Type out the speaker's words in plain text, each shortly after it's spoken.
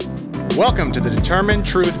Welcome to the Determined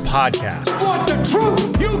Truth Podcast. Want the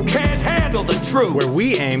truth? You can't handle the truth. Where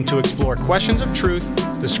we aim to explore questions of truth,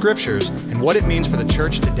 the scriptures, and what it means for the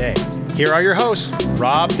church today. Here are your hosts,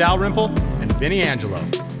 Rob Dalrymple and Vinny Angelo.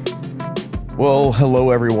 Well, hello,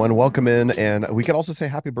 everyone. Welcome in. And we could also say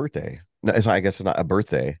happy birthday. No, I guess it's not a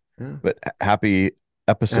birthday, but happy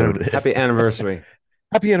episode. Happy anniversary.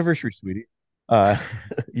 Happy anniversary, sweetie.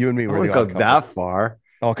 You and me. I wouldn't go that far.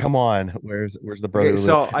 Oh, come on. Where's the brother? Okay,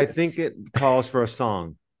 so I think it calls for a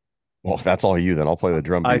song. Well, if that's all you, then I'll play the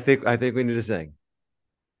drum beat. I think we need to sing.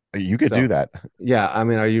 You could do that. Yeah. I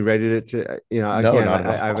mean, are you ready to No, again, not at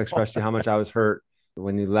all. I've expressed to you how much I was hurt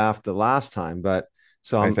when you laughed the last time, but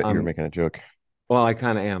so I thought you were making a joke. Well, I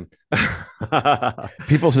kind of am.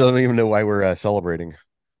 People don't even know why we're celebrating.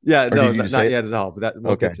 Yeah, Or no, did you just not say yet at all. But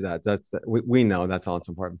we'll get to that. That's we know that's all that's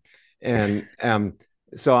important. And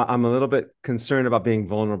so I'm a little bit concerned about being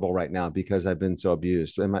vulnerable right now because I've been so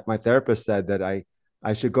abused. And my therapist said that I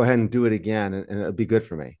should go ahead and do it again, and it'll be good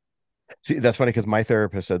for me. See, that's funny because my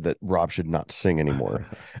therapist said that Rob should not sing anymore.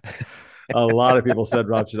 A lot of people said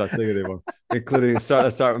Rob should not sing anymore, including start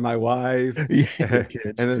with my wife. Yeah,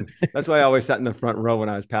 and then that's why I always sat in the front row when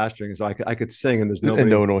I was pastoring, so I could sing, and there's nobody, and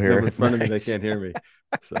no one will hear it in front of me. They Nice. can't hear me.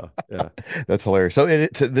 So yeah, That's hilarious. So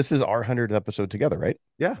this is our 100th episode together, right?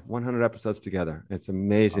 yeah, 100 episodes together. It's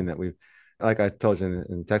amazing that we've, like I told you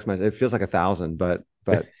in the text message, it feels like 1,000, but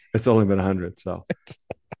it's only been 100. So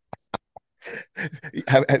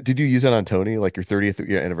Did you use that on Tony, like your 30th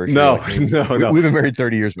anniversary? no, Like, no. We've been married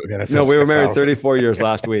 30 years, but man, it No, feels we were like married 1,000. 34 years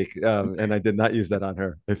last week, and I did not use that on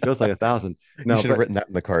her. It feels like 1,000. No, You should have but written that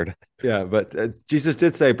in the card. yeah, but Jesus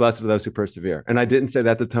did say, "Blessed are those who persevere," and I didn't say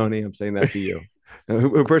that to Tony. I'm saying that to you,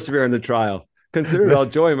 who persevere in the trial. Consider it all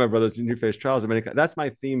joy, my brothers, when you face trials of many kinds. That's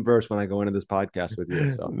my theme verse when I go into this podcast with you.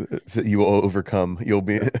 So You will overcome. You'll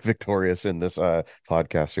be victorious in this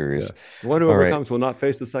podcast series. yeah. One who All right. overcomes will not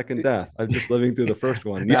face the second death. I'm just living through the first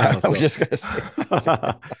one Yeah, now. I was so. just gonna say.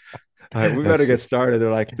 All right, we better get started.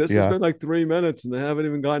 They're like, this Yeah. has been like 3 minutes and they haven't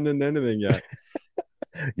even gotten into anything yet.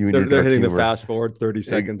 You and They're your dark hitting the humor. fast forward 30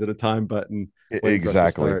 seconds at a time button. waiting for us to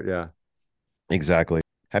Exactly. start. Yeah. Exactly.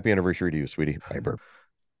 Happy anniversary to you, sweetie. Piper.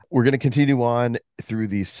 We're going to continue on through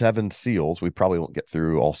the 7 seals. We probably won't get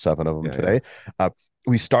through all 7 of them Yeah, today.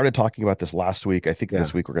 We started talking about this last week. I think Yeah.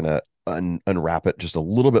 this week we're going to unwrap it just a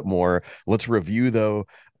little bit more. Let's review, though.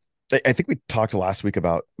 I think we talked last week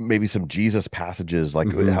about maybe some Jesus passages, like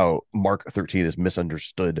Mhm. how Mark 13 is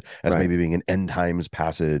misunderstood as Right. maybe being an end times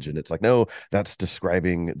passage. And it's like, no, that's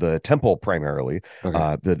describing the temple primarily,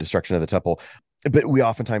 Okay. the destruction of the temple. But we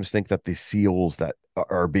oftentimes think that the seals that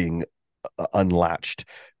are being unlatched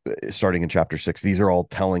starting in chapter 6, these are all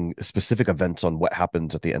telling specific events on what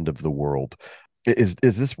happens at the end of the world. Is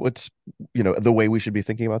this what's the way we should be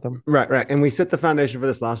thinking about them? Right. And we set the foundation for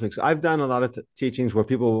this last week. So I've done a lot of teachings where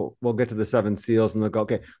people will get to the 7 seals and they'll go,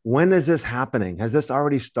 okay, when is this happening? Has this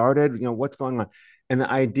already started? What's going on? And the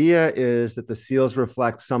idea is that the seals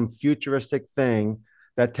reflect some futuristic thing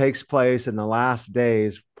that takes place in the last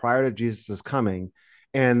days prior to Jesus' coming.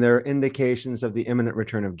 And they're indications of the imminent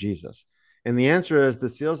return of Jesus. And the answer is the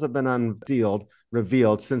seals have been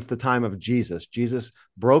revealed since the time of Jesus. Jesus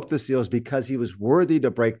broke the seals because he was worthy to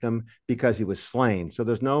break them because he was slain. So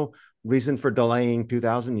there's no reason for delaying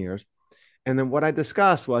 2,000 years. And then what I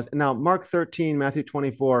discussed was, now Mark 13, Matthew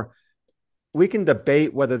 24, we can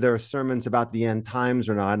debate whether there are sermons about the end times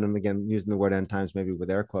or not. And I'm again using the word end times, maybe with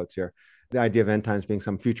air quotes here, the idea of end times being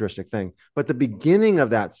some futuristic thing. But the beginning of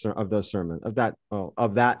that sermon,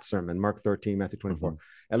 Mark 13, Matthew 24,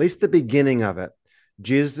 at least the beginning of it,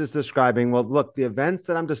 Jesus is describing, well, look, the events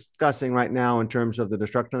that I'm discussing right now in terms of the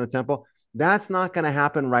destruction of the temple, that's not going to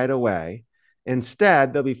happen right away.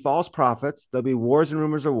 Instead, there'll be false prophets. There'll be wars and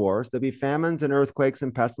rumors of wars. There'll be famines and earthquakes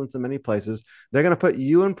and pestilence in many places. They're going to put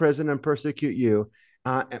you in prison and persecute you.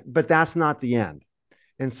 But that's not the end.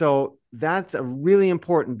 And so that's really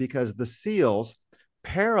important because the seals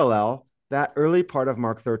parallel that early part of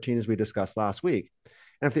Mark 13, as we discussed last week.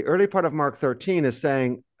 And if the early part of Mark 13 is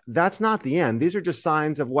saying, that's not the end, these are just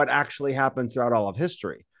signs of what actually happens throughout all of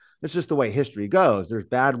history. It's just the way history goes. There's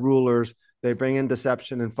bad rulers. They bring in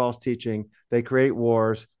deception and false teaching. They create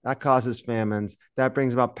wars. That causes famines. That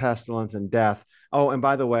brings about pestilence and death. Oh, and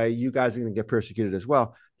by the way, you guys are going to get persecuted as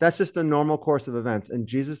well. That's just the normal course of events. And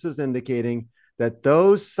Jesus is indicating that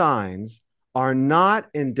those signs are not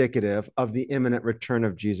indicative of the imminent return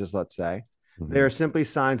of Jesus, let's say. Mm-hmm. They are simply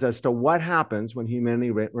signs as to what happens when humanity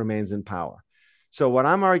remains in power. So what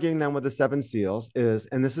I'm arguing then with the 7 seals is,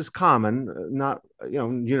 and this is common, not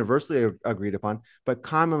universally agreed upon, but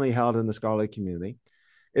commonly held in the scholarly community,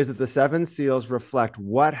 is that the 7 seals reflect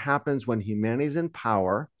what happens when humanity's in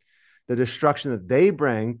power. the destruction that they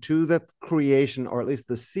bring to the creation, or at least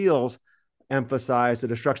the seals emphasize the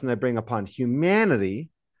destruction they bring upon humanity,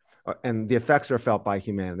 and the effects are felt by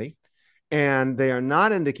humanity. And they are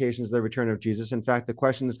not indications of the return of Jesus. In fact, the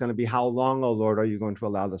question is going to be, how long, O Lord, are you going to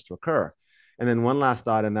allow this to occur? And then one last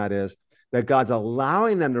thought, and that is that God's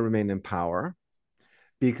allowing them to remain in power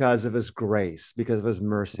because of his grace, because of his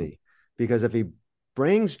mercy. Because if he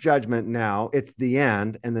brings judgment now, it's the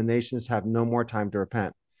end, and the nations have no more time to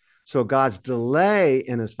repent. So God's delay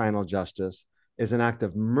in his final justice is an act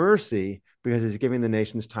of mercy because he's giving the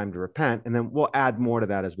nations time to repent. And then we'll add more to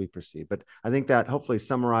that as we proceed. But I think that hopefully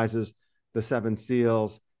summarizes the seven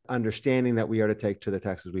seals, understanding that we are to take to the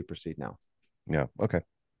text as we proceed now. Yeah. Okay.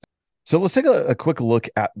 So let's take a quick look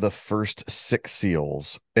at the first six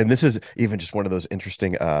seals. And this is even just one of those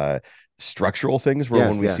interesting structural things where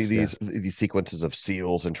when we see these sequences of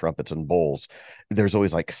seals and trumpets and bowls, there's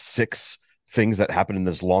always like six things that happen in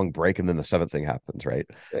this long break, and then the seventh thing happens, right?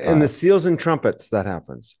 And the seals and trumpets, that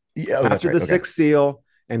happens. Yeah, after the sixth seal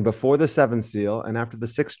and before the seventh seal, and after the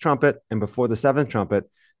sixth trumpet and before the seventh trumpet,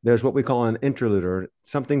 there's what we call an interlude, or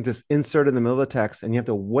something just inserted in the middle of the text, and you have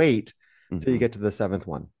to wait until you get to the seventh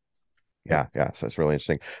one. Yeah. So it's really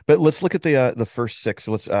interesting. But let's look at the first six.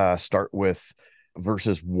 Let's start with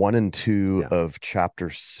verses 1 and 2 of chapter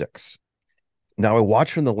 6. Now I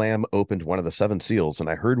watched when the Lamb opened one of the seven seals, and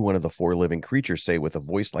I heard one of the four living creatures say with a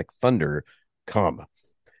voice like thunder, "Come."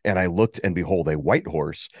 And I looked, and behold, a white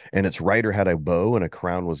horse, and its rider had a bow, and a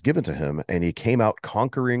crown was given to him, and he came out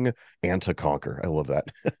conquering and to conquer. I love that.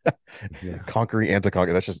 Conquering and to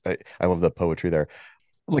conquer. That's just, I love the poetry there.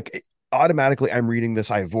 Like, automatically I'm reading this.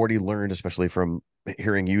 I've already learned, especially from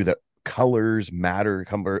hearing you, that colors matter.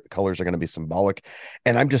 Colors are going to be symbolic.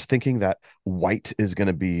 And I'm just thinking that white is going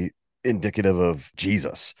to be indicative of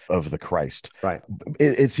Jesus, of the Christ. Right.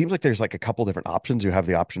 It seems like there's like a couple different options. You have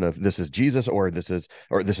the option of this is Jesus, or this is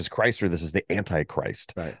Christ, or this is the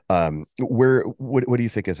Antichrist. Right. What do you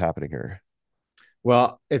think is happening here?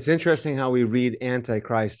 Well, it's interesting how we read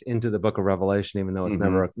Antichrist into the book of Revelation, even though it's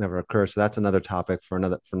never occurred. So that's another topic for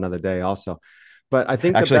another day also. But I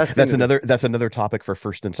think actually that's another topic for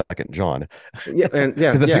 1st and 2nd John. Exactly.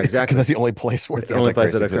 Because that's the only place where it's the only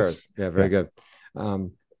place that occurs. Yeah, very good.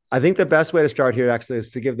 I think the best way to start here actually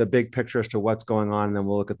is to give the big picture as to what's going on, and then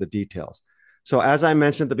we'll look at the details. So as I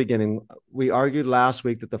mentioned at the beginning, we argued last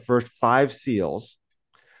week that the first 5 seals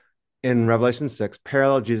in Revelation 6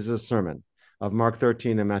 parallel Jesus' sermon of Mark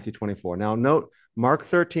 13 and Matthew 24. Now note, Mark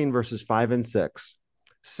 13 verses 5 and 6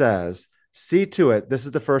 says, "See to it," this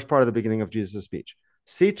is the first part of the beginning of Jesus' speech,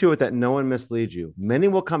 "see to it that no one misleads you. Many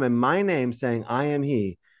will come in my name saying, I am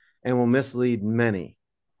he, and will mislead many."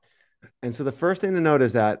 And so the first thing to note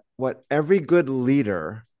is that what every good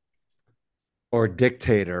leader or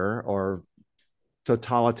dictator or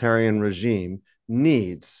totalitarian regime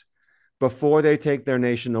needs before they take their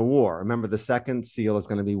nation to war, remember the second seal is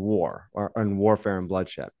going to be war, and warfare and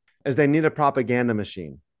bloodshed, is they need a propaganda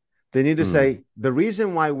machine. They need to say, the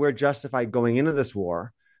reason why we're justified going into this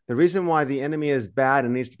war, the reason why the enemy is bad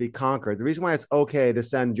and needs to be conquered, the reason why it's okay to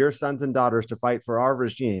send your sons and daughters to fight for our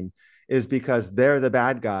regime is because they're the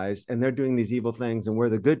bad guys and they're doing these evil things and we're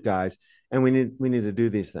the good guys, and we need to do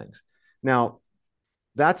these things. Now,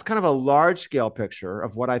 that's kind of a large scale picture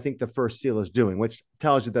of what I think the first seal is doing, which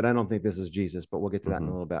tells you that I don't think this is Jesus, but we'll get to that in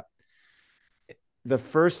a little bit. The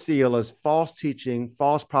first seal is false teaching,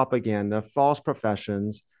 false propaganda, false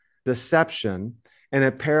professions, deception, and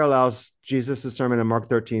it parallels Jesus' sermon in Mark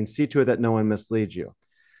 13, "See to it that no one misleads you."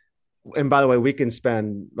 And by the way, we can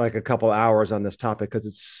spend like a couple hours on this topic because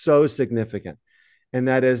it's so significant. And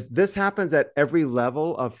that is, this happens at every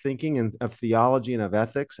level of thinking and of theology and of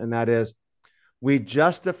ethics. And that is, we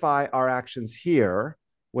justify our actions here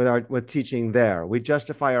with teaching there. We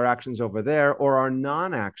justify our actions over there, or our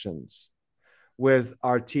non-actions with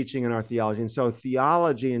our teaching and our theology. And so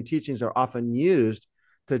theology and teachings are often used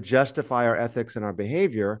to justify our ethics and our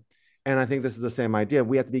behavior. And I think this is the same idea.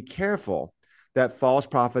 We have to be careful that false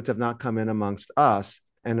prophets have not come in amongst us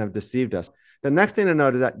and have deceived us. The next thing to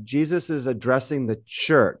note is that Jesus is addressing the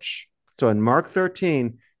church. So in Mark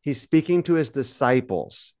 13, he's speaking to his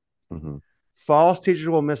disciples. False teachers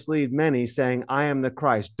will mislead many, saying, I am the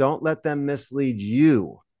Christ. Don't let them mislead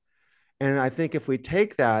you. And I think if we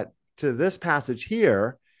take that to this passage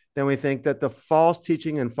here, then we think that the false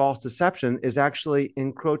teaching and false deception is actually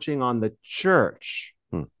encroaching on the church.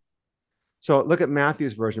 So look at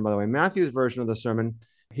Matthew's version, by the way. Matthew's version of the sermon,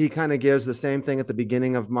 he kind of gives the same thing at the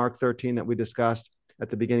beginning of Mark 13 that we discussed at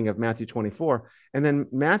the beginning of Matthew 24. And then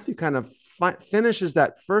Matthew kind of finishes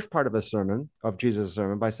that first part of his sermon, of Jesus'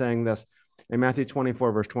 sermon, by saying this in Matthew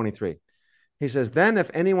 24, verse 23. He says, then if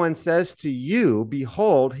anyone says to you,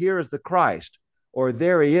 behold, here is the Christ, or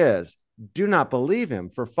there he is, do not believe him,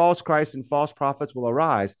 for false Christs and false prophets will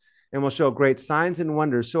arise and will show great signs and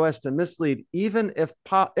wonders so as to mislead, even if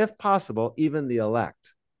possible, even the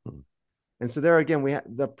elect. And so there again,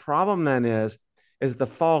 the problem then is the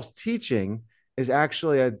false teaching is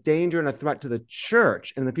actually a danger and a threat to the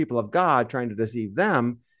church and the people of God, trying to deceive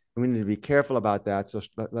them. And we need to be careful about that. So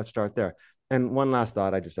let's start there. And one last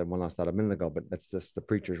thought. I just said one last thought a minute ago, but that's just the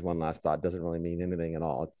preacher's one last thought. It doesn't really mean anything at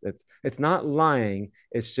all. It's not lying.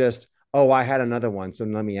 It's just, oh, I had another one, so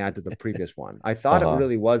let me add to the previous one. I thought it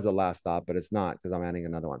really was the last thought, but it's not, because I'm adding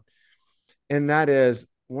another one. And that is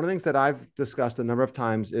one of the things that I've discussed a number of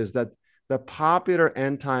times, is that the popular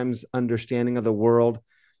end times understanding of the world,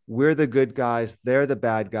 we're the good guys, they're the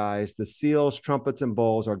bad guys. The seals, trumpets, and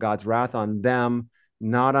bowls are God's wrath on them,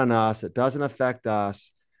 not on us. It doesn't affect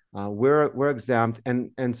us. We're exempt.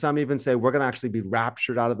 And some even say we're going to actually be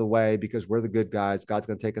raptured out of the way because we're the good guys. God's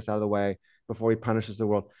going to take us out of the way before he punishes the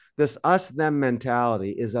world. This us-them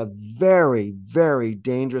mentality is a very, very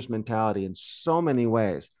dangerous mentality in so many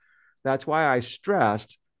ways. That's why I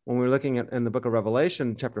stressed when we were looking at in the book of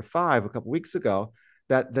Revelation, chapter 5, a couple of weeks ago,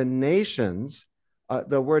 that the nations,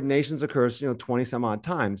 the word nations occurs, 20 some odd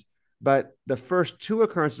times, but the first two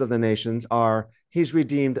occurrences of the nations are he's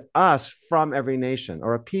redeemed us from every nation,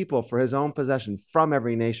 or a people for his own possession from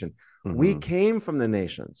every nation. Mm-hmm. We came from the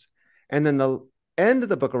nations. And then the end of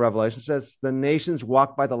the book of Revelation says the nations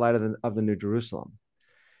walk by the light of the New Jerusalem.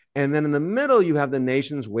 And then in the middle, you have the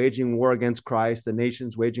nations waging war against Christ, the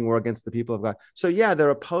nations waging war against the people of God. So yeah, they're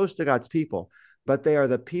opposed to God's people, but they are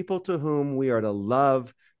the people to whom we are to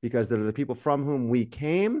love, because they're the people from whom we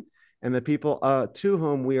came, and the people to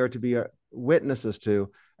whom we are to be witnesses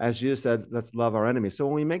to. As Jesus said, let's love our enemies. So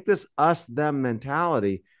when we make this us-them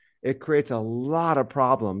mentality, it creates a lot of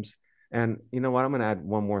problems. And you know what? I'm going to add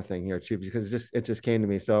one more thing here, too, because it just came to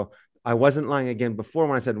me. So I wasn't lying again before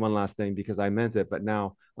when I said one last thing, because I meant it, but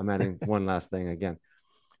now I'm adding one last thing again.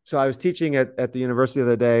 So I was teaching at the university the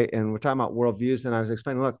other day, and we're talking about worldviews, and I was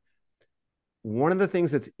explaining, look, one of the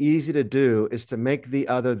things that's easy to do is to make the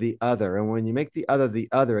other the other. And when you make the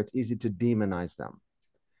other, it's easy to demonize them.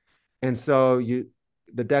 And so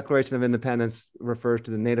the Declaration of Independence refers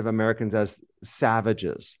to the Native Americans as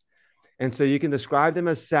savages. And so you can describe them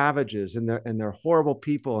as savages, and they're horrible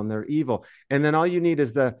people, and they're evil. And then all you need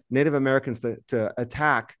is the Native Americans to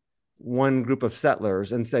attack one group of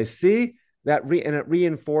settlers and say, see, and it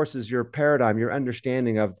reinforces your paradigm, your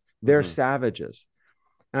understanding of they're savages.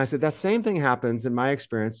 And I said, that same thing happens in my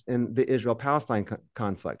experience in the Israel-Palestine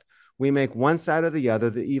conflict. We make one side or the other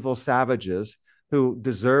the evil savages who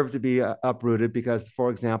deserve to be uprooted because, for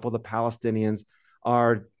example, the Palestinians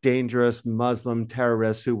are dangerous Muslim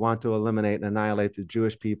terrorists who want to eliminate and annihilate the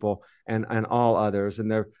Jewish people and all others, and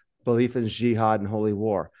their belief in jihad and holy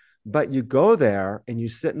war. But you go there and you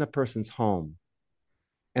sit in a person's home,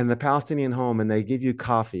 and the Palestinian home, and they give you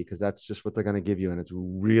coffee, because that's just what they're going to give you. And it's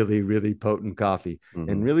really, really potent coffee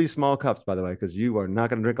in really small cups, by the way, because you are not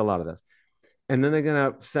going to drink a lot of this. And then they're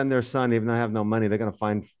going to send their son, even though they have no money, they're going to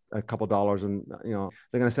find a couple dollars, and they're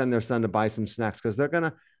going to send their son to buy some snacks, because they're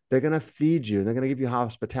going to feed you. They're going to give you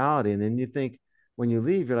hospitality. And then you think, when you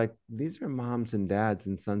leave, you're like, these are moms and dads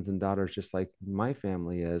and sons and daughters, just like my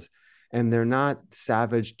family is. And they're not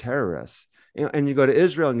savage terrorists. And you go to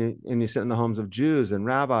Israel and you sit in the homes of Jews and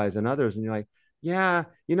rabbis and others, and you're like, yeah,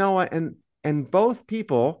 you know what? And both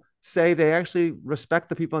people say they actually respect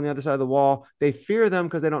the people on the other side of the wall. They fear them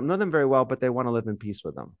because they don't know them very well, but they want to live in peace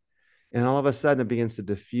with them. And all of a sudden it begins to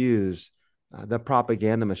diffuse the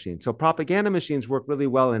propaganda machine. So propaganda machines work really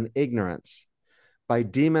well in ignorance by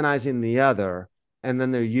demonizing the other, and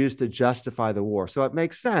then they're used to justify the war. So it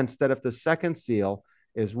makes sense that if the second seal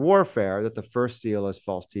is warfare, that the first seal is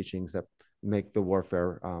false teachings that make the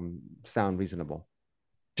warfare sound reasonable.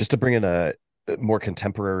 Just to bring in a more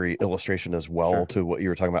contemporary illustration as well to what you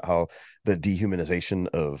were talking about, how the dehumanization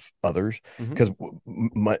of others, because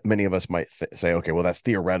many of us might say, okay, well, that's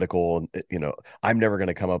theoretical, and I'm never going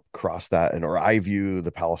to come across that, or I view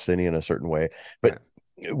the Palestinian a certain way. But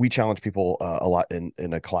we challenge people a lot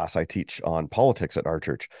in a class I teach on politics at our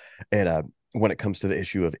church, and when it comes to the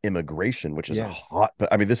issue of immigration, which is hot,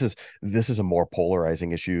 but I mean, this is a more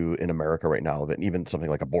polarizing issue in America right now than even something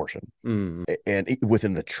like abortion. And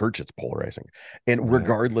within the church, it's polarizing. And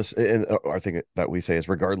regardless, and our thing that we say is,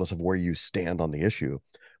 regardless of where you stand on the issue,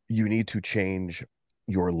 you need to change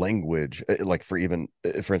your language. Like for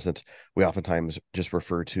instance, we oftentimes just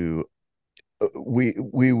refer to,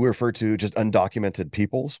 we refer to just undocumented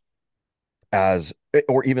peoples as,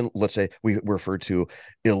 or even let's say we refer to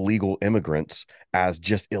illegal immigrants as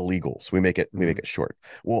just illegals. We make it short.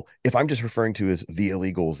 Well, if I'm just referring to as the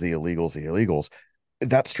illegals, the illegals, the illegals,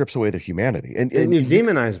 that strips away their humanity. And you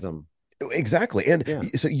demonize them. Exactly. And Yeah.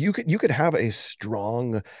 so you could have a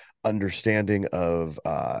strong understanding of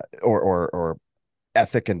or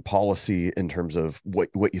ethic and policy in terms of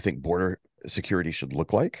what you think border security should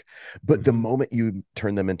look like, but the moment you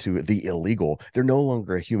turn them into the illegal, they're no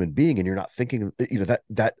longer a human being, and you're not thinking,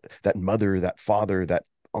 that mother, that father, that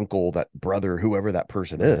uncle, that brother, whoever that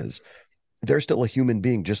person is, they're still a human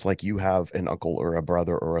being, just like you have an uncle or a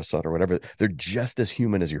brother or a son or whatever. They're just as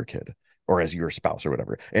human as your kid or as your spouse or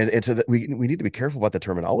whatever. And so that we need to be careful about the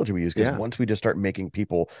terminology we use, because once we just start making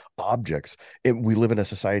people objects, we live in a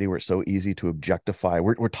society where it's so easy to objectify.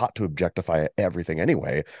 We're taught to objectify everything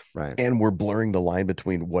anyway. Right. And we're blurring the line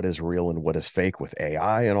between what is real and what is fake with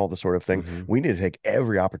AI and all the sort of thing. We need to take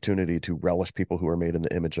every opportunity to relish people who are made in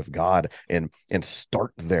the image of God, and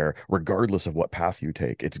start there, regardless of what path you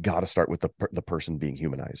take. It's got to start with the person being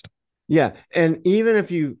humanized. Yeah. And even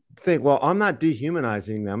if you think, well, I'm not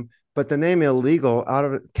dehumanizing them, but the name illegal out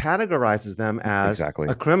of it categorizes them as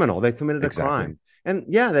a criminal. They've committed a crime. And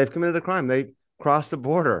yeah, they've committed a crime. They crossed the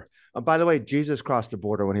border. By the way, Jesus crossed the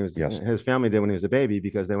border when he was, his family did when he was a baby,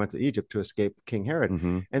 because they went to Egypt to escape King Herod.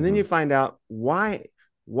 And then you find out why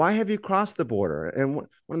have you crossed the border? And one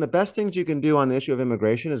of the best things you can do on the issue of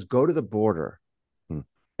immigration is go to the border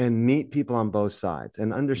and meet people on both sides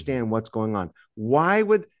and understand what's going on. Why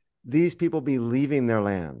would these people be leaving their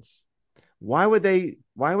lands? Why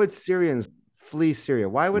would Syrians flee Syria?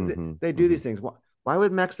 Why would they do these things? Why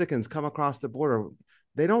would Mexicans come across the border?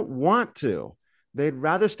 They don't want to. They'd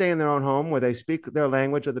rather stay in their own home, where they speak their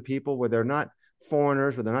language of the people, where they're not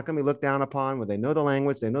foreigners, where they're not going to be looked down upon, where they know the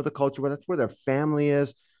language, they know the culture, where that's where their family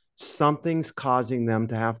is. Something's causing them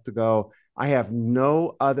to have to go. I have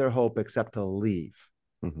no other hope except to leave.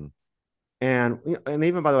 And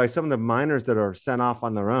even, by the way, some of the minors that are sent off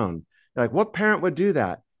on their own, like, what parent would do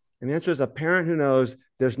that? And the answer is a parent who knows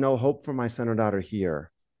there's no hope for my son or daughter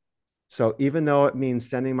here. So even though it means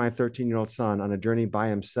sending my 13-year-old son on a journey by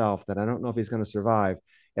himself that I don't know if he's going to survive,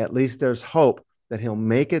 at least there's hope that he'll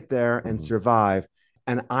make it there and survive.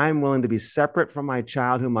 And I'm willing to be separate from my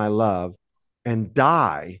child whom I love and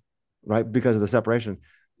die, right, because of the separation,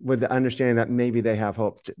 with the understanding that maybe they have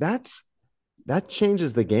hope. That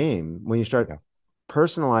changes the game when you start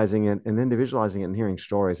personalizing it and individualizing it and hearing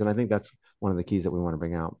stories. And I think that's one of the keys that we want to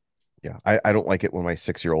bring out. Yeah. I don't like it when my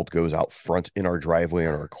 6-year-old goes out front in our driveway in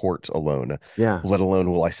our court alone. Yeah. Let alone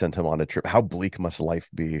will I send him on a trip. How bleak must life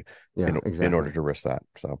be in order to risk that?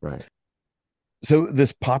 So, right. So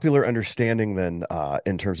this popular understanding then,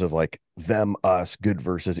 in terms of like them, us, good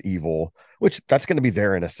versus evil, which that's going to be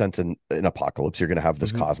there in a sense in Apocalypse. You're going to have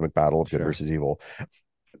this cosmic battle of good versus evil.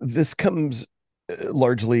 This comes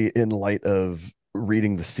largely in light of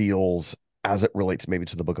reading the seals as it relates maybe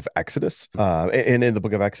to the book of Exodus. And in the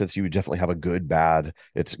book of Exodus, you would definitely have a good, bad.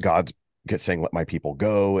 It's God's saying, let my people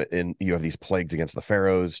go. And you have these plagues against the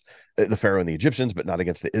pharaohs, the Pharaoh and the Egyptians, but not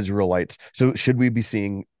against the Israelites. So should we be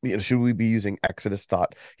seeing, should we be using Exodus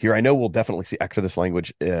thought here? I know we'll definitely see Exodus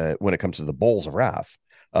language when it comes to the bowls of wrath.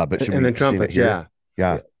 But should and we the trumpets,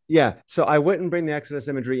 Yeah. So I wouldn't bring the Exodus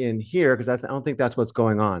imagery in here, because I don't think that's what's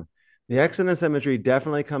going on. The Exodus imagery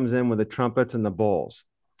definitely comes in with the trumpets and the bowls.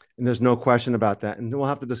 And there's no question about that. And we'll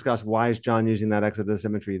have to discuss, why is John using that Exodus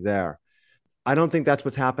imagery there? I don't think that's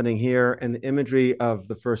what's happening here. And the imagery of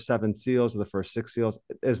the first 7 seals or the first 6 seals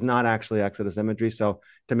is not actually Exodus imagery. So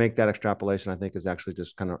to make that extrapolation, I think is actually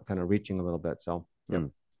just kind of reaching a little bit. So, yeah.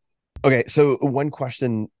 Okay. So one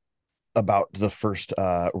question about the first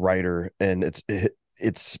writer and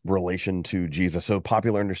its relation to Jesus. So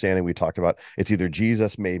popular understanding, we talked about, it's either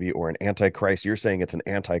Jesus maybe or an antichrist. You're saying it's an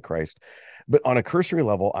antichrist, but on a cursory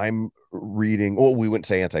level, I'm reading, well, we wouldn't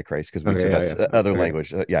say antichrist because that's other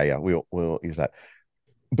language. We'll use that,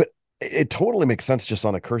 but it totally makes sense just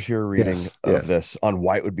on a cursory reading of this on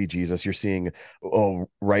why it would be Jesus. You're seeing a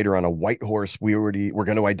rider on a white horse. We're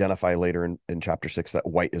going to identify later in chapter 6 that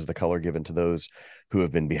white is the color given to those who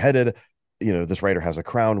have been beheaded. This writer has a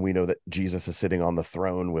crown. We know that Jesus is sitting on the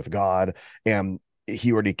throne with God, and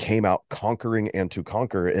he already came out conquering and to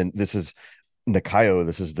conquer. And this is Nikaio.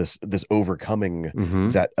 This is this overcoming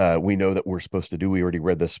that we know that we're supposed to do. We already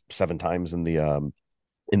read this 7 times in the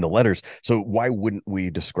letters. So why wouldn't we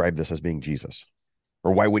describe this as being Jesus,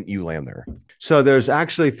 or why wouldn't you land there? So there's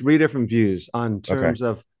actually 3 different views on terms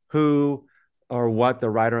of who or what the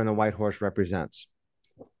rider on the white horse represents.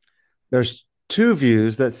 There's 2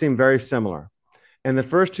 views that seem very similar. And the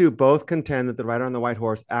first 2 both contend that the rider on the white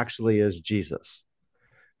horse actually is Jesus.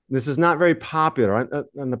 This is not very popular.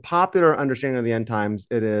 And the popular understanding of the end times,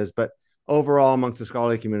 it is, but overall amongst the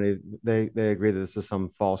scholarly community, they agree that this is some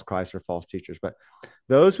false Christ or false teachers. But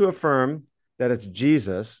those who affirm that it's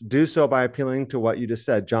Jesus do so by appealing to what you just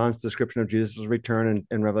said. John's description of Jesus' return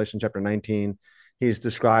in Revelation chapter 19. He's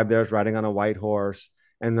described there as riding on a white horse.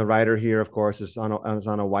 And the rider here, of course, is on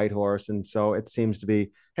a white horse. And so it seems to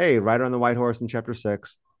be, hey, rider on the white horse in chapter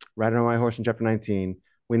 6, rider on a white horse in chapter 19.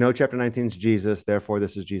 We know chapter 19 is Jesus, therefore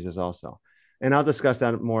this is Jesus also. And I'll discuss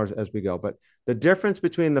that more as we go. But the difference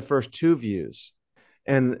between the first two views,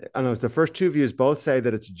 and I know the first two views both say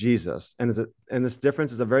that it's Jesus, and this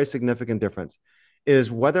difference is a very significant difference, is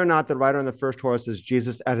whether or not the rider on the first horse is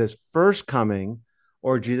Jesus at his first coming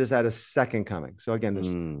or Jesus at his second coming. So again,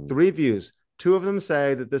 there's three views. Two of them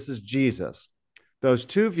say that this is Jesus. Those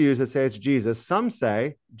two views that say it's Jesus, some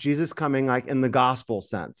say Jesus coming like in the gospel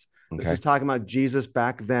sense. Okay. This is talking about Jesus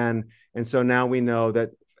back then. And so now we know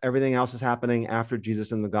that everything else is happening after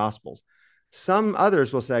Jesus in the gospels. Some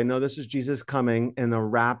others will say, no, this is Jesus coming in the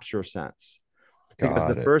rapture sense.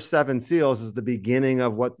 Because the first seven seals is the beginning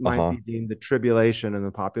of what might be deemed the tribulation in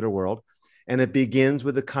the popular world. And it begins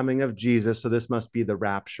with the coming of Jesus. So this must be the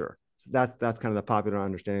rapture. So that's kind of the popular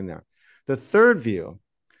understanding there. The third view,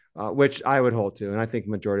 which I would hold to, and I think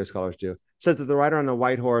majority of scholars do, says that the rider on the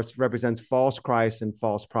white horse represents false Christ and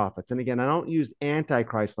false prophets. And again, I don't use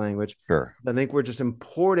antichrist language. Sure. I think we're just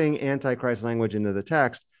importing antichrist language into the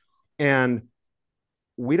text. And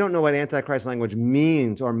we don't know what antichrist language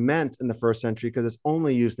means or meant in the first century because it's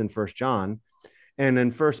only used in First John and in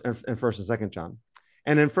first and Second John.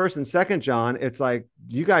 And in First and Second John, it's like,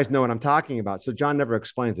 you guys know what I'm talking about. So John never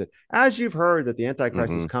explains it. As you've heard that the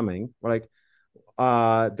Antichrist is coming, we're like,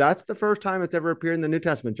 that's the first time it's ever appeared in the New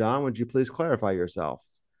Testament, John. Would you please clarify yourself?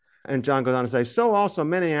 And John goes on to say, so also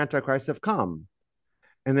many Antichrists have come.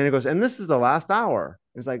 And then he goes, and this is the last hour.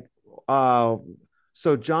 It's like,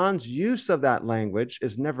 so John's use of that language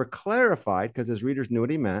is never clarified because his readers knew what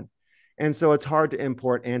he meant. And so it's hard to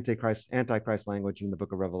import antichrist language in the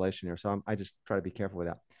book of Revelation here. So I just try to be careful with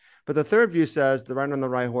that. But the third view says the rider on the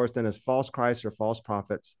right horse then is false Christ or false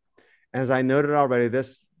prophets. As I noted already,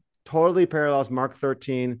 this totally parallels Mark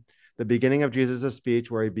 13, the beginning of Jesus'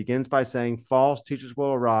 speech, where he begins by saying false teachers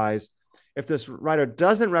will arise. If this rider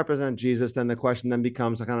doesn't represent Jesus, then the question then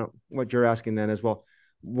becomes kind of what you're asking then is, well,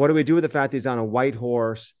 what do we do with the fact that he's on a white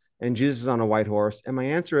horse and Jesus is on a white horse? And my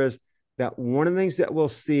answer is that one of the things that we'll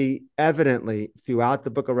see evidently throughout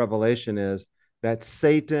the book of Revelation is that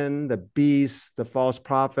Satan, the beast, the false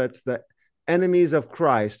prophets, the enemies of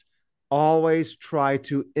Christ always try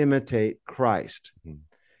to imitate Christ. Mm-hmm.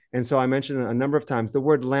 And so I mentioned a number of times, the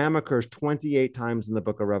word lamb occurs 28 times in the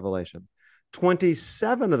book of Revelation.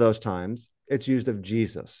 27 of those times, it's used of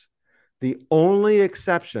Jesus. The only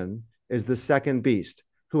exception is the second beast,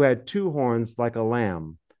 who had two horns like a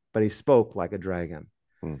lamb, but he spoke like a dragon.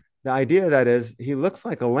 The idea of that is he looks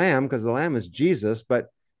like a lamb because the lamb is Jesus, but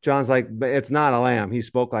John's like, but it's not a lamb. He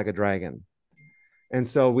spoke like a dragon. And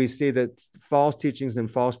so we see that false teachings and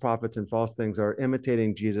false prophets and false things are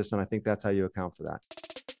imitating Jesus. And I think that's how you account for that.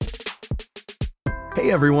 Hey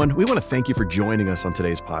everyone, we want to thank you for joining us on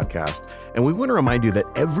today's podcast. And we want to remind you that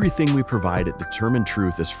everything we provide at Determined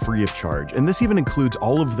Truth is free of charge. And this even includes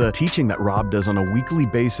all of the teaching that Rob does on a weekly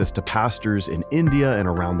basis to pastors in India and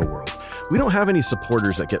around the world. We don't have any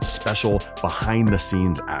supporters that get special behind the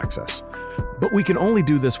scenes access. But we can only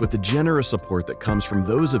do this with the generous support that comes from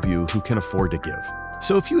those of you who can afford to give.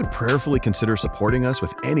 So if you would prayerfully consider supporting us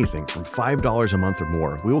with anything from $5 a month or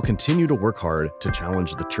more, we will continue to work hard to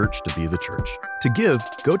challenge the church to be the church. To give,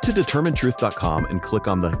 go to determinedtruth.com and click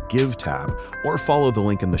on the Give tab or follow the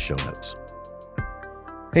link in the show notes.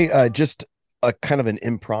 Hey, just a kind of an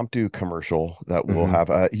impromptu commercial that we'll have.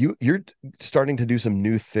 You're starting to do some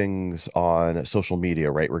new things on social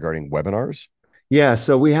media, right, regarding webinars? Yeah,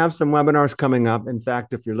 so we have some webinars coming up. In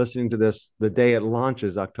fact, if you're listening to this, the day it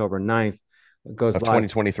launches, October 9th, it goes live.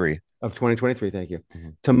 2023. Of 2023, thank you.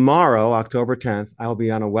 Tomorrow, October 10th, I will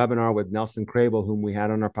be on a webinar with Nelson Crable, whom we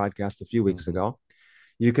had on our podcast a few weeks ago.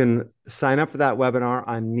 You can sign up for that webinar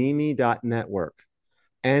on neme.network,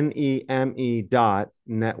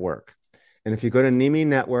 NEME.network. And if you go to Neme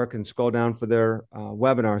Network and scroll down for their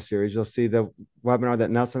webinar series, you'll see the webinar that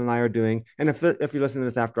Nelson and I are doing. And if you're listening to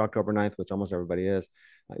this after October 9th, which almost everybody is,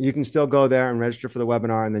 you can still go there and register for the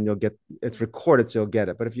webinar, and then you'll get it's recorded, so you'll get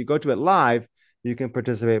it. But if you go to it live, you can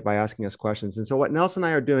participate by asking us questions. And so what Nelson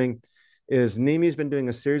and I are doing is Neme's been doing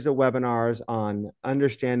a series of webinars on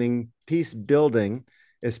understanding peace building,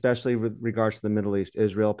 especially with regards to the Middle East,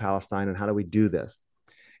 Israel, Palestine, and how do we do this?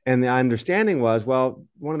 And the understanding was, well,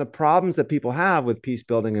 one of the problems that people have with peace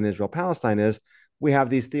building in Israel, Palestine is we have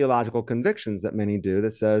these theological convictions that many do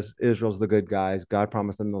that says Israel's the good guys, God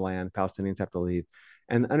promised them the land, Palestinians have to leave,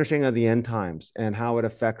 and the understanding of the end times and how it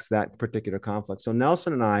affects that particular conflict. So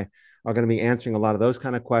Nelson and I are going to be answering a lot of those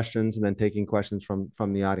kind of questions and then taking questions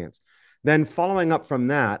from the audience. Then following up from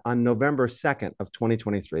that, on November 2nd of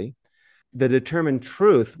 2023, the Determined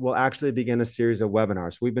Truth will actually begin a series of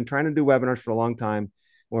webinars. We've been trying to do webinars for a long time.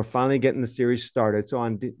 We're finally getting the series started. So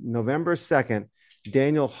on November 2nd,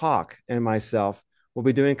 Daniel Hawk and myself will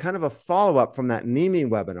be doing kind of a follow-up from that NIMI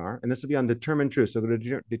webinar, and this will be on Determined Truth. So go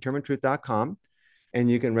to determinedtruth.com, and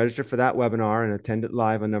you can register for that webinar and attend it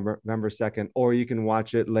live on November 2nd, or you can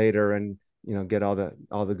watch it later and get all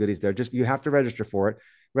the goodies there. Just you have to register for it.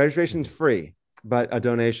 Registration's free, but a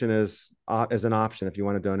donation is an option if you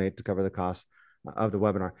want to donate to cover the cost of the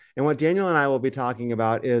webinar. And what Daniel and I will be talking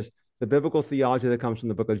about is the biblical theology that comes from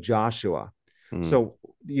the book of Joshua. So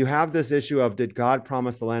you have this issue of, did God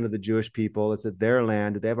promise the land of the Jewish people? Is it their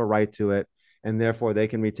land? Do they have a right to it? And therefore they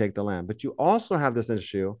can retake the land. But you also have this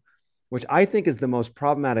issue, which I think is the most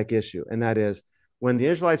problematic issue. And that is, when the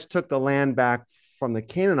Israelites took the land back from the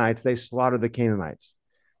Canaanites, they slaughtered the Canaanites.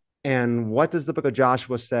 And what does the book of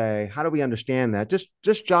Joshua say? How do we understand that?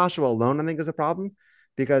 Just Joshua alone, I think, is a problem,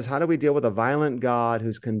 because how do we deal with a violent God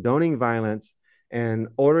who's condoning violence and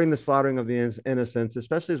ordering the slaughtering of the innocents,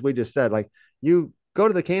 especially as we just said, like, you go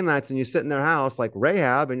to the Canaanites and you sit in their house like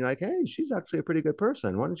Rahab and you're like, hey, she's actually a pretty good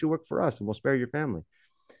person. Why don't you work for us and we'll spare your family?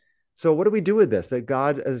 So what do we do with this? That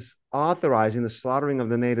God is authorizing the slaughtering of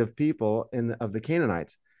the native people of the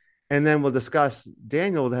Canaanites. And then we'll discuss,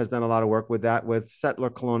 Daniel has done a lot of work with that, with settler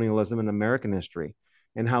colonialism in American history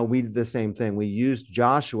and how we did the same thing. We used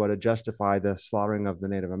Joshua to justify the slaughtering of the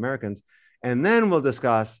Native Americans. And then we'll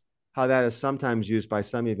discuss how that is sometimes used by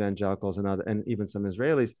some evangelicals and even some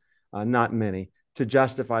Israelis, not many, to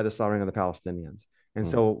justify the slaughtering of the Palestinians. And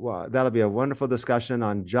so that'll be a wonderful discussion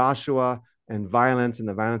on Joshua and violence and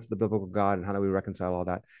the violence of the biblical God and how do we reconcile all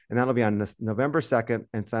that. And that'll be on November 2nd,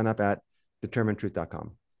 and sign up at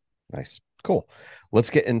determinedtruth.com. Nice. Cool. Let's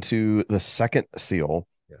get into the second seal.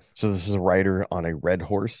 Yes. So this is a rider on a red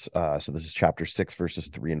horse. So this is chapter 6, verses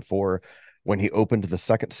 3 and 4. When he opened the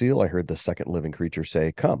second seal, I heard the second living creature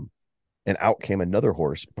say, "Come." And out came another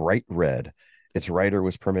horse, bright red. Its rider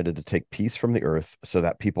was permitted to take peace from the earth so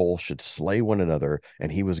that people should slay one another,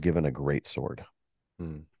 and he was given a great sword.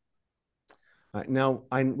 Now,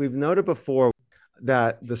 we've noted before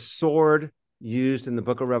that the sword used in the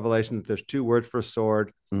book of Revelation, that there's two words for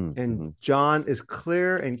sword, and John is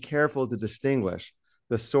clear and careful to distinguish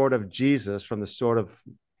the sword of Jesus from the sword of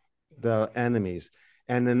the enemies.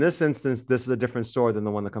 And in this instance, this is a different sword than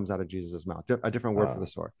the one that comes out of Jesus' mouth, a different word for the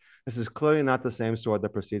sword. This is clearly not the same sword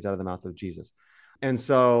that proceeds out of the mouth of Jesus. And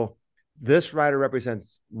so this rider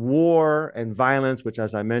represents war and violence, which,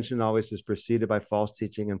 as I mentioned, always is preceded by false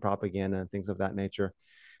teaching and propaganda and things of that nature.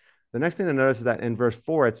 The next thing to notice is that in verse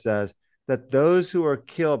 4, it says that those who are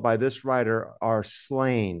killed by this rider are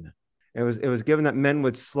slain. It was given that men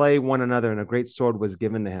would slay one another, and a great sword was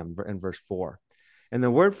given to him in verse 4. And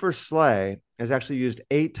the word for slay is actually used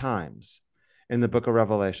 8 times in the book of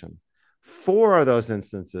Revelation. 4 of those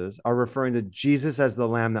instances are referring to Jesus as the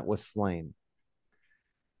lamb that was slain.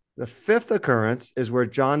 The 5th occurrence is where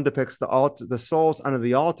John depicts the souls under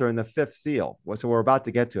the altar in the 5th seal. So we're about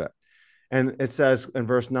to get to it. And it says in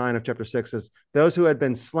verse 9 of chapter 6, says, those who had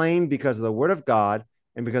been slain because of the word of God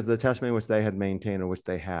and because of the testimony which they had maintained or which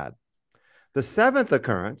they had. The 7th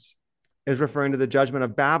occurrence is referring to the judgment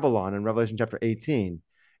of Babylon in Revelation chapter 18.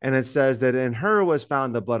 And it says that in her was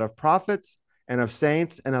found the blood of prophets and of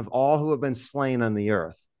saints and of all who have been slain on the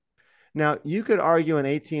earth. Now, you could argue in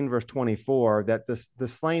 18 verse 24 that the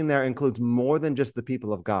slain there includes more than just the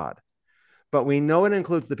people of God. But we know it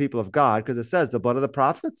includes the people of God because it says the blood of the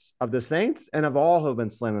prophets, of the saints, and of all who have been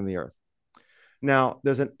slain on the earth. Now,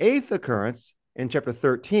 there's an 8th occurrence in chapter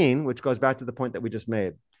 13, which goes back to the point that we just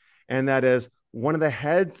made. And that is, one of the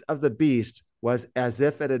heads of the beast was as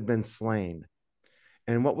if it had been slain.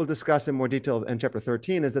 And what we'll discuss in more detail in chapter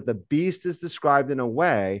 13 is that the beast is described in a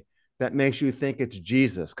way that makes you think it's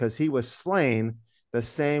Jesus, because he was slain the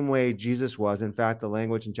same way Jesus was. In fact, the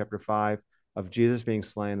language in chapter 5 of Jesus being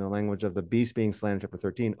slain and the language of the beast being slain in chapter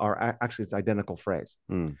 13 are actually it's identical phrase.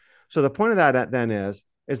 So the point of that then is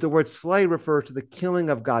the word slay refers to the killing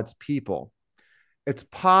of God's people. It's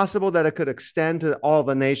possible that it could extend to all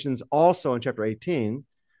the nations also in chapter 18.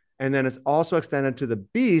 And then it's also extended to the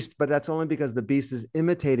beast, but that's only because the beast is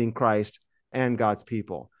imitating Christ and God's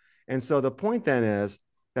people. And so the point then is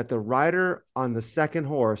that the rider on the second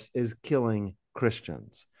horse is killing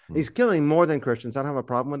Christians. He's killing more than Christians. I don't have a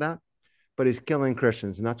problem with that, but he's killing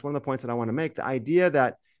Christians. And that's one of the points that I want to make. The idea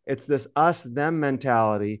that It's this us them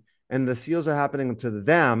mentality, and the seals are happening to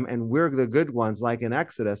them, and we're the good ones, like in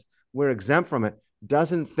Exodus, we're exempt from it.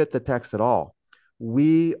 Doesn't fit the text at all.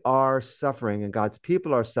 We are suffering, and God's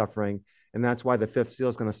people are suffering. And that's why the fifth seal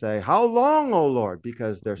is going to say, "How long, O Lord?"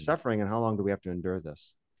 Because they're suffering, and how long do we have to endure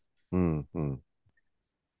this? Mm-hmm.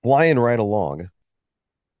 Flying right along,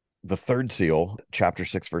 the third seal, chapter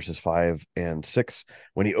 6, verses 5 and 6.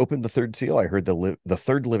 When he opened the third seal, I heard the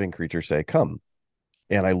third living creature say, "Come."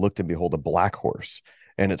 And I looked, and behold, a black horse,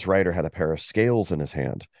 and its rider had a pair of scales in his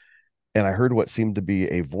hand. And I heard what seemed to be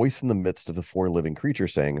a voice in the midst of the four living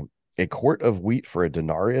creatures saying, "A quart of wheat for a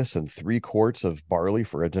denarius, and 3 quarts of barley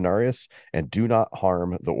for a denarius, and do not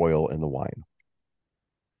harm the oil and the wine."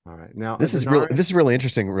 All right. Now, This is really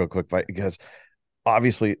interesting, real quick, because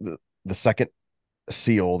obviously the second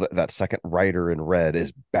seal, that second rider in red,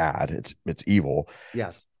 is bad. It's evil.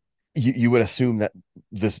 Yes. You would assume that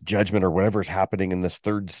this judgment or whatever is happening in this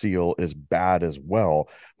third seal is bad as well,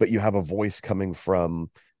 but you have a voice coming from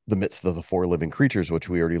the midst of the four living creatures, which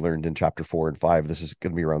we already learned in chapter 4 and 5. This is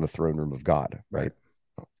going to be around the throne room of God, right?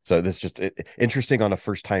 So this is just interesting on a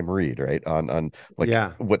first time read, right? On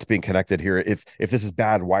like what's being connected here. If this is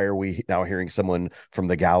bad, why are we now hearing someone from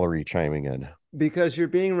the gallery chiming in? Because you're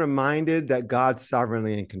being reminded that God's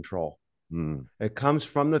sovereignly in control. It comes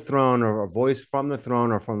from the throne, or a voice from the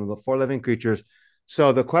throne, or from the four living creatures.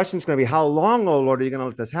 So the question is going to be, how long, oh Lord, are you going to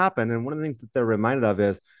let this happen? And one of the things that they're reminded of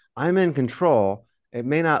is, I'm in control. It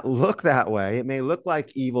may not look that way. It may look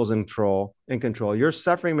like evil's in control. Your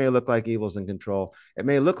suffering may look like evil's in control. It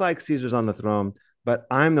may look like Caesar's on the throne, but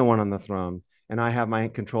I'm the one on the throne, and I have my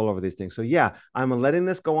control over these things. So yeah, I'm letting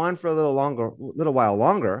this go on for a little while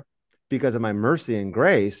longer because of my mercy and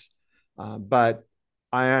grace. But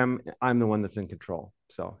I'm the one that's in control.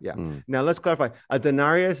 So yeah. Now let's clarify. A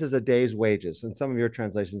denarius is a day's wages, and some of your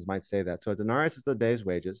translations might say that. So a denarius is a day's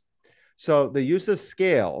wages. So the use of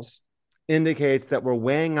scales indicates that we're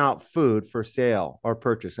weighing out food for sale or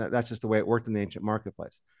purchase. That's just the way it worked in the ancient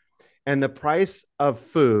marketplace. And the price of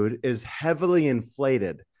food is heavily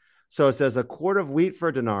inflated. So it says a quart of wheat for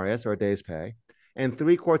a denarius, or a day's pay, and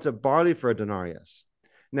 3 quarts of barley for a denarius.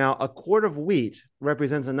 Now, a quart of wheat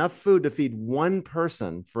represents enough food to feed one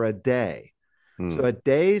person for a day. So a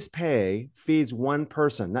day's pay feeds one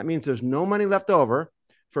person. That means there's no money left over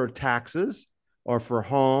for taxes or for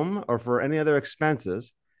home or for any other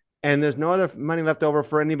expenses. And there's no other money left over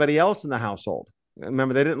for anybody else in the household.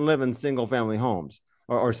 Remember, they didn't live in single family homes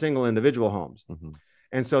or single individual homes.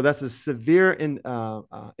 And so that's a severe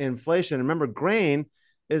inflation. Remember, grain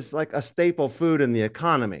is like a staple food in the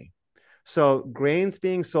economy. So grain's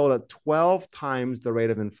being sold at 12 times the rate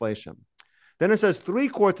of inflation. Then it says 3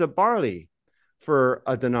 quarts of barley for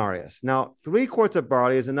a denarius. Now, 3 quarts of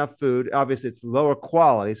barley is enough food. Obviously, it's lower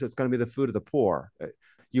quality, so it's going to be the food of the poor.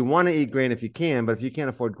 You want to eat grain if you can, but if you can't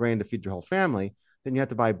afford grain to feed your whole family, then you have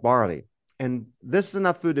to buy barley. And this is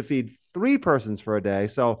enough food to feed 3 persons for a day.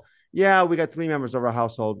 So yeah, we got 3 members of our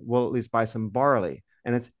household. We'll at least buy some barley.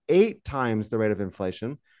 And it's 8 times the rate of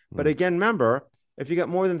inflation. But again, remember, if you got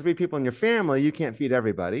more than 3 people in your family, you can't feed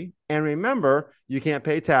everybody. And remember, you can't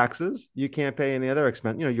pay taxes. You can't pay any other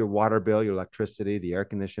expense. Your water bill, your electricity, the air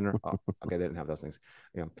conditioner. Oh, okay, they didn't have those things.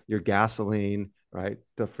 Your gasoline, right?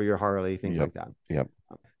 For your Harley, things like that.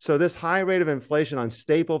 So this high rate of inflation on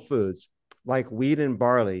staple foods like wheat and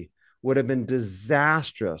barley would have been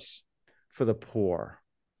disastrous for the poor.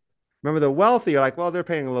 Remember, the wealthy are like, well, they're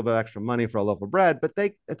paying a little bit extra money for a loaf of bread, but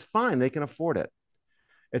it's fine. They can afford it.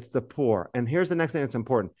 It's the poor. And here's the next thing that's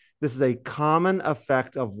important. This is a common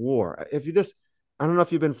effect of war. I don't know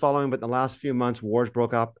if you've been following, but in the last few months, wars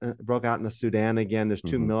broke out in the Sudan again. There's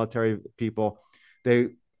 2 military people. They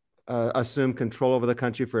assumed control over the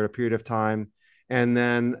country for a period of time. And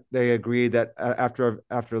then they agreed that after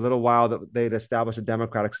a little while that they'd establish a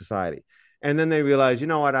democratic society. And then they realized, you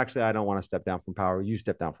know what, actually, I don't want to step down from power. You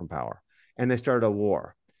step down from power. And they started a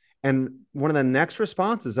war. And one of the next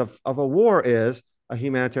responses of a war is a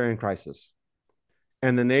humanitarian crisis.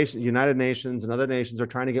 And the United Nations and other nations are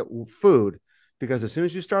trying to get food, because as soon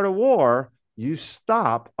as you start a war, you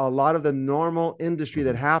stop a lot of the normal industry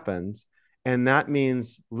that happens. And that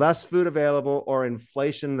means less food available or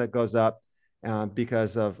inflation that goes up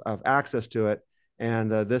because of access to it.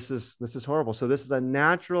 And this is horrible. So this is a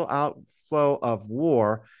natural outflow of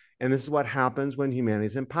war. And this is what happens when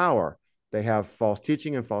humanity's in power. They have false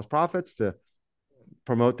teaching and false prophets to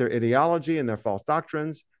promote their ideology and their false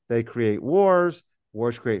doctrines. They create wars.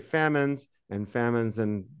 Wars create famines, and famines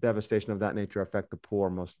and devastation of that nature affect the poor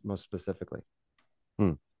most specifically.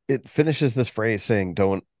 It finishes this phrase saying,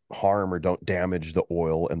 "Don't harm or don't damage the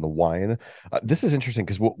oil and the wine. This is interesting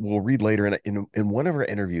because we'll read later in one of our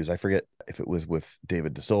interviews. I forget if it was with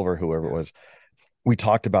David De Silva or whoever it was. We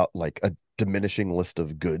talked about like a diminishing list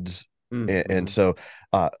of goods. And so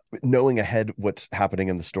knowing ahead what's happening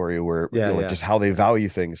in the story where just how they value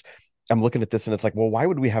things, I'm looking at this and it's like, well, why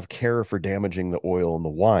would we have care for damaging the oil and the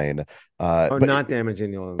wine? Not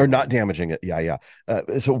damaging the oil. Or not damaging it. Yeah.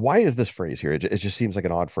 So why is this phrase here? It just seems like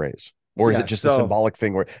an odd phrase. Or is it just a symbolic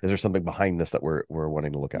thing where is there something behind this that we're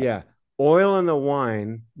wanting to look at? Yeah. Oil and the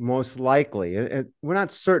wine, most likely, we're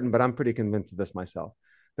not certain, but I'm pretty convinced of this myself,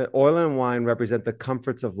 that oil and wine represent the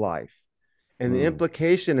comforts of life. And the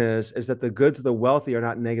implication is that the goods of the wealthy are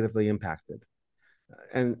not negatively impacted.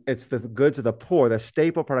 And it's the goods of the poor, the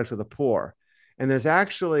staple products of the poor. And there's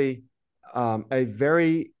actually a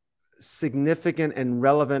very significant and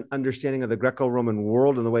relevant understanding of the Greco-Roman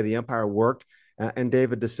world and the way the empire worked. And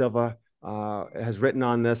David De Silva has written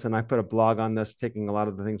on this, and I put a blog on this, taking a lot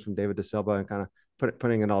of the things from David De Silva and kind of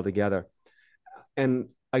putting it all together. And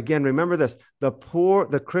again, remember this, the poor,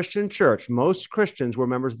 the Christian church, most Christians were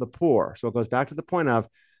members of the poor. So it goes back to the point of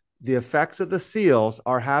the effects of the seals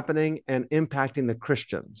are happening and impacting the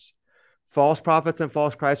Christians. False prophets and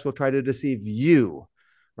false Christs will try to deceive you,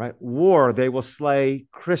 right? War, they will slay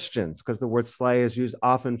Christians because the word slay is used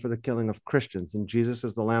often for the killing of Christians. And Jesus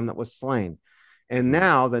is the lamb that was slain. And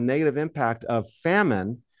now the negative impact of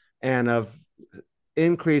famine and of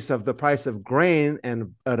increase of the price of grain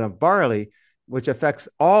and of barley, which affects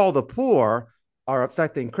all the poor, are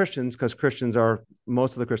affecting Christians because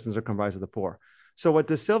most of the Christians are comprised of the poor. So what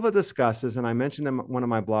De Silva discusses, and I mentioned in one of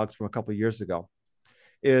my blogs from a couple of years ago,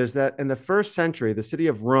 is that in the first century, the city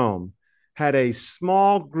of Rome had a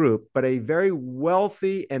small group, but a very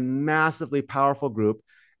wealthy and massively powerful group.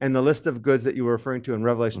 And the list of goods that you were referring to in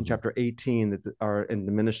Revelation chapter 18 that are in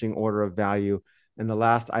diminishing order of value. And the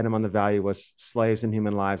last item on the value was slaves and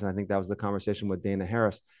human lives. And I think that was the conversation with Dana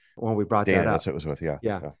Harris when we brought that up. That's what it was with,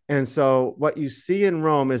 yeah. And so what you see in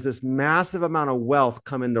Rome is this massive amount of wealth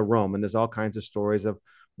come into Rome. And there's all kinds of stories of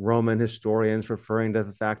Roman historians referring to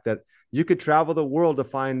the fact that you could travel the world to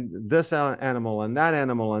find this animal and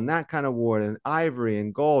that kind of wood and ivory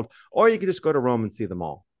and gold, or you could just go to Rome and see them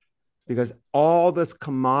all. Because all this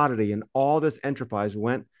commodity and all this enterprise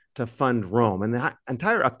went to fund Rome. And the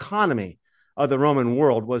entire economy of the Roman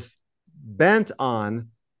world was bent on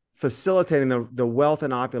facilitating the wealth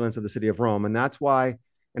and opulence of the city of Rome. And that's why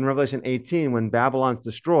in Revelation 18, when Babylon's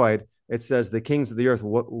destroyed, it says the kings of the earth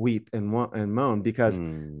weep and moan because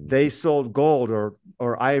they sold gold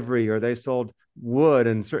or ivory, or they sold wood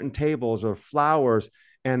and certain tables or flowers,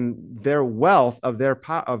 and their wealth of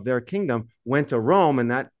their kingdom went to Rome,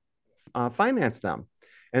 and that financed them.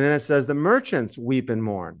 And then it says the merchants weep and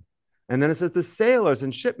mourn. And then it says the sailors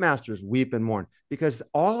and shipmasters weep and mourn because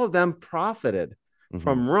all of them profited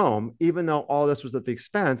from Rome, even though all this was at the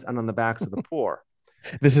expense and on the backs of the poor.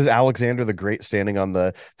 This is Alexander the Great standing on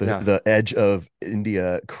the edge of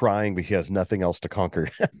India crying because he has nothing else to conquer.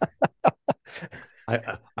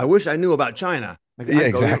 I wish I knew about China.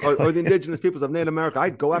 Exactly. Or the indigenous peoples of Native America.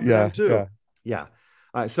 I'd go after them too. Yeah.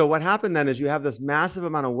 So what happened then is you have this massive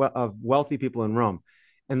amount of wealthy people in Rome.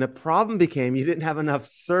 And the problem became you didn't have enough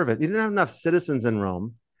servants. You didn't have enough citizens in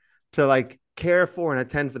Rome to care for and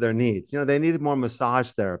attend for their needs. They needed more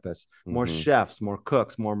massage therapists, more chefs, more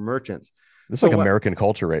cooks, more merchants. This is American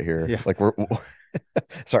culture right here. Yeah. Like we're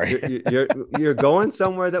sorry. You're going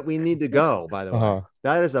somewhere that we need to go, by the way.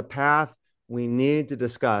 That is a path we need to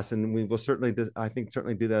discuss. And we will certainly do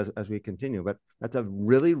that as we continue. But that's a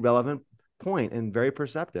really relevant point and very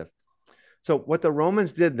perceptive. So what the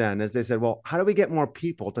Romans did then is they said, well, how do we get more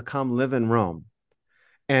people to come live in Rome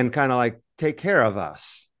and kind of take care of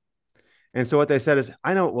us? And so what they said is,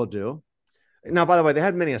 I know what we'll do. Now, by the way, they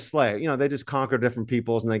had many a slave. They just conquer different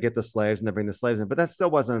peoples and they get the slaves and they bring the slaves in, but that still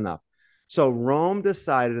wasn't enough. So Rome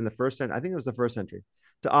decided in the first century, I think it was the first century,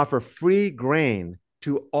 to offer free grain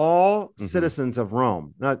to all citizens of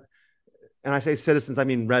Rome. Now, and I say citizens, I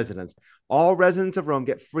mean residents. All residents of Rome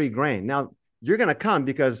get free grain. Now, you're going to come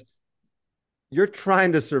because you're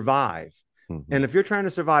trying to survive. And if you're trying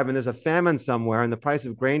to survive and there's a famine somewhere and the price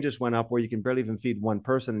of grain just went up where you can barely even feed one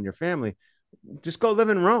person in your family, just go live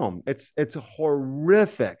in Rome. It's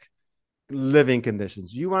horrific living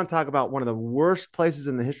conditions. You want to talk about one of the worst places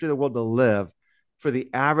in the history of the world to live for the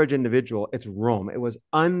average individual, it's Rome. It was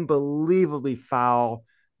unbelievably foul,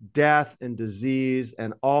 death and disease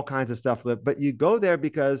and all kinds of stuff. But you go there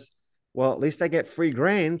because, well, at least I get free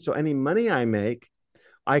grain. So any money I make,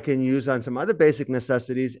 I can use on some other basic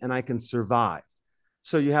necessities and I can survive.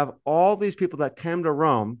 So you have all these people that came to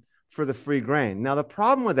Rome for the free grain. Now, the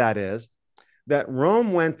problem with that is that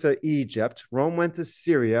Rome went to Egypt, Rome went to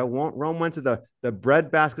Syria, Rome went to the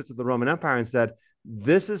bread baskets of the Roman Empire and said,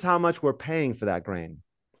 this is how much we're paying for that grain.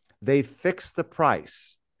 They fixed the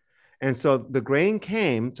price. And so the grain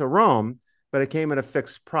came to Rome, but it came at a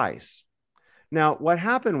fixed price. Now, what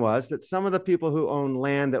happened was that some of the people who owned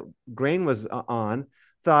land that grain was on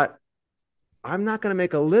thought, I'm not going to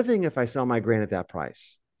make a living if I sell my grain at that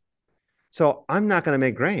price. So I'm not going to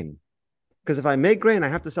make grain, because if I make grain, I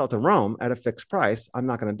have to sell it to Rome at a fixed price. I'm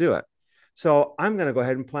not going to do it. So I'm going to go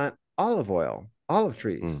ahead and plant olive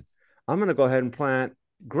trees. I'm going to go ahead and plant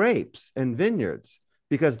grapes and vineyards,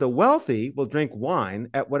 because the wealthy will drink wine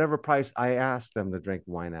at whatever price I ask them to drink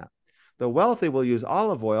wine at. The wealthy will use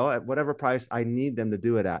olive oil at whatever price I need them to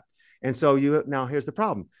do it at. And so now here's the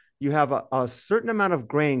problem. You have a certain amount of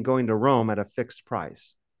grain going to Rome at a fixed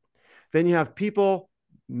price. Then you have people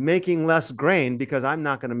making less grain because I'm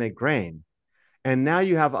not going to make grain. And now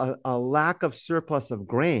you have a lack of surplus of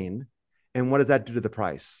grain. And what does that do to the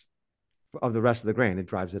price of the rest of the grain? It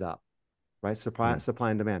drives it up, right? Supply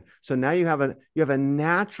and demand. So now you have a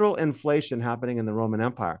natural inflation happening in the Roman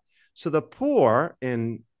Empire. So the poor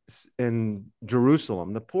in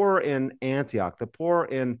Jerusalem, the poor in Antioch, the poor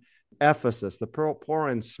in Ephesus, the poor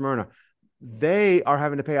in Smyrna, they are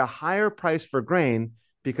having to pay a higher price for grain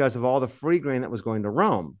because of all the free grain that was going to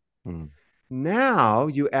Rome. Now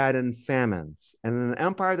you add in famines, and in an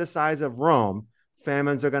empire the size of Rome,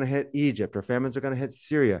 famines are going to hit Egypt, or famines are going to hit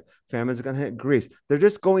Syria, famines are going to hit Greece. They're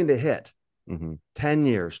just going to hit 10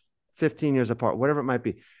 years, 15 years apart, whatever it might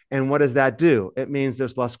be. And what does that do? It means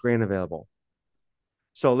there's less grain available.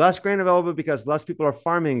 So less grain available because less people are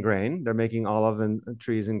farming grain. They're making olive and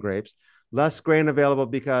trees and grapes. Less grain available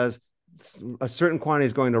because a certain quantity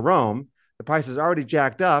is going to Rome. The price is already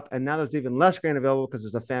jacked up, and now there's even less grain available because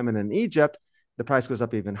there's a famine in Egypt. The price goes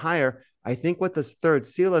up even higher. I think what this third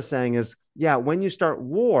seal is saying is, yeah, when you start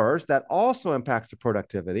wars, that also impacts the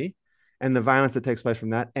productivity and the violence that takes place from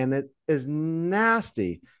that. And it is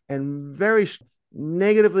nasty and very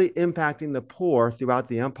negatively impacting the poor throughout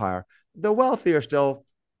the empire. The wealthy are still,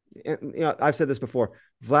 I've said this before,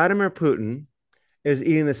 Vladimir Putin is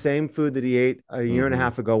eating the same food that he ate a year and a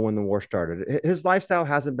half ago when the war started. His lifestyle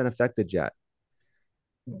hasn't been affected yet.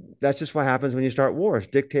 That's just what happens when you start wars.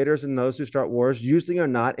 Dictators and those who start wars usually are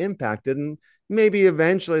not impacted, and maybe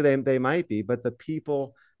eventually they might be, but the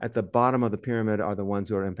people at the bottom of the pyramid are the ones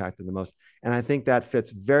who are impacted the most. And I think that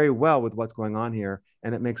fits very well with what's going on here,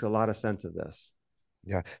 and it makes a lot of sense of this.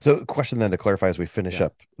 Yeah. So question then to clarify as we finish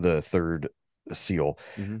up the third seal,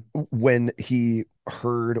 when he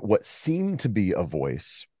heard what seemed to be a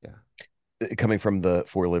voice coming from the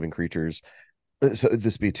four living creatures, so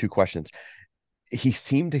this would be two questions. He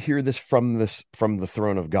seemed to hear this from the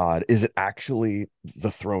throne of God. Is it actually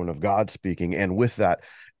the throne of God speaking? And with that,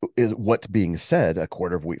 is what's being said, a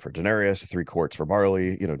quart of wheat for denarius, 3 quarts for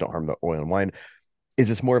barley, don't harm the oil and wine. Is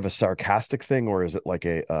this more of a sarcastic thing, or is it like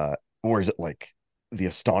the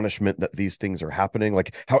astonishment that these things are happening?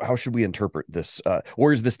 Like, how should we interpret this?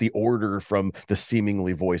 Or is this the order from the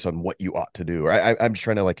seemingly voice on what you ought to do? I'm just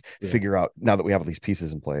trying to figure out, now that we have all these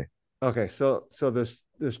pieces in play. Okay. So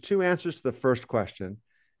there's 2 answers to the first question,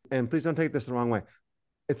 and please don't take this the wrong way.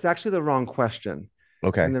 It's actually the wrong question.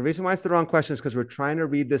 Okay. And the reason why it's the wrong question is because we're trying to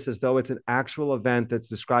read this as though it's an actual event that's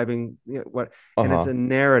describing what, and it's a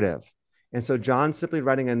narrative. And so John's simply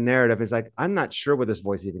writing a narrative. Is like, I'm not sure where this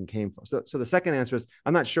voice even came from. So the second answer is,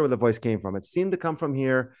 I'm not sure where the voice came from. It seemed to come from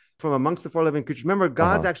here, from amongst the four living creatures. Remember,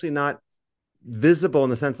 God's actually not visible in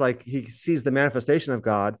the sense like he sees the manifestation of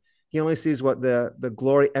God. He only sees what the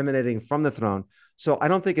glory emanating from the throne. So I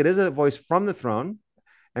don't think it is a voice from the throne.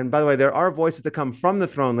 And by the way, there are voices that come from the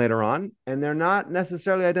throne later on, and they're not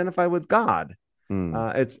necessarily identified with God.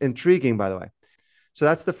 It's intriguing, by the way. So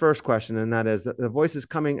that's the first question. And that is, the voice is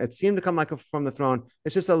coming. It seemed to come from the throne.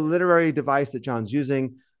 It's just a literary device that John's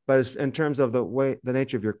using. But in terms of the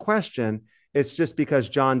nature of your question, it's just because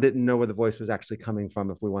John didn't know where the voice was actually coming from,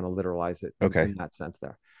 if we want to literalize it in that sense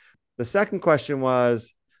there. The second question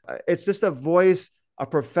was, it's just a voice, a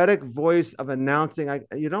prophetic voice of announcing,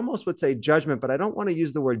 you'd almost would say judgment, but I don't want to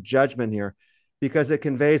use the word judgment here because it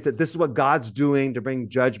conveys that this is what God's doing to bring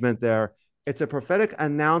judgment there. It's a prophetic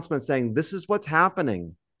announcement saying this is what's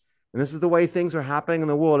happening. And this is the way things are happening in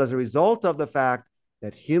the world as a result of the fact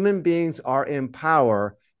that human beings are in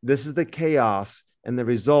power. This is the chaos and the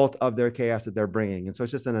result of their chaos that they're bringing. And so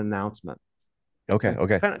it's just an announcement. Okay.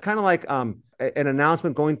 Kind of like an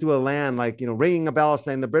announcement going through a land, ringing a bell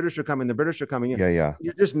saying the British are coming, the British are coming. Yeah.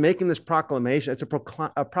 You're just making this proclamation. It's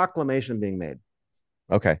a proclamation being made.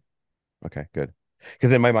 Okay, good.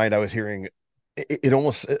 Because in my mind, I was hearing it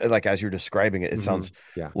almost like as you're describing it, it sounds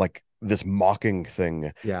Yeah. like this mocking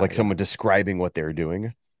thing, Yeah. like Yeah. someone describing what they're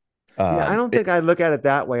doing. Yeah. I don't think I look at it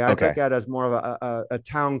that way. I look Okay. at it as more of a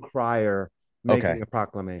town crier Okay. making a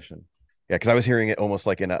proclamation. Yeah, because I was hearing it almost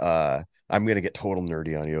like in a I'm gonna get total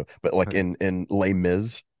nerdy on you, but like Okay. in Les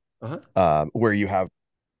Mis, Uh-huh. where you have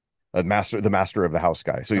the master of the house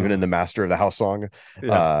guy. So even in Uh-huh. the master of the house song,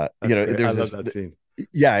 Yeah. you That's know, great. I there's love this, that scene.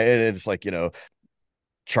 yeah, and it's like, you know,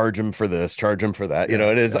 charge him for this, charge him for that. You know,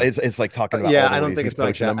 Yeah. it is Yeah. it's like talking about Yeah. all the I don't ways think he's it's like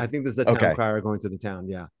coaching that. them. I think this is a town Okay, crier going to the town.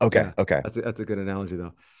 Yeah. okay, Yeah. okay, That's a good analogy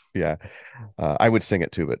though. yeah. I would sing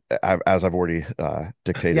it too, but as I've already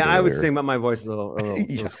dictated Yeah, I would earlier. sing, but my voice is Yeah, little you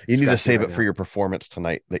need to scratchy save right it for now. your performance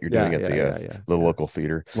tonight that you're Yeah, doing at yeah, yeah, yeah, the yeah. local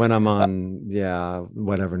theater. When I'm on,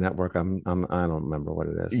 whatever network I don't remember what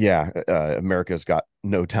it is. Yeah, America's Got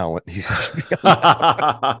No Talent. You should be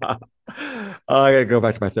Oh, I gotta go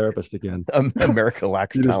back to my therapist again. America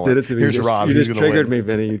Lacks You just did Talent. it to me. Here's Rob. You He's just gonna triggered win. me,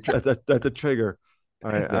 Vinny. That's a trigger.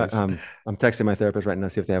 All right, Nice. I'm texting my therapist right now,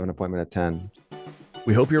 see if they have an appointment at 10.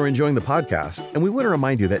 We hope you're enjoying the podcast, and we want to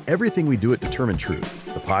remind you that everything we do at Determined Truth,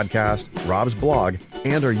 the podcast, Rob's blog,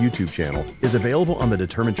 and our YouTube channel, is available on the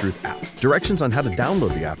Determined Truth app. Directions on how to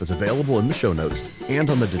download the app is available in the show notes and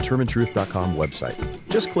on the determinedtruth.com website.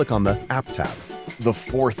 Just click on the app tab. The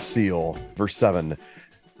fourth seal, verse 7.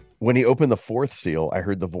 When he opened the fourth seal, I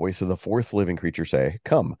heard the voice of the fourth living creature say,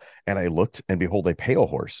 "Come." And I looked, and behold, a pale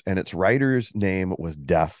horse, and its rider's name was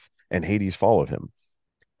Death, and Hades followed him.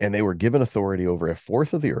 And they were given authority over a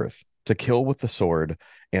fourth of the earth to kill with the sword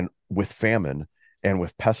and with famine and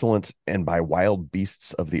with pestilence and by wild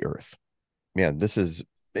beasts of the earth. Man, this is,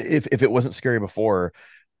 if it wasn't scary before,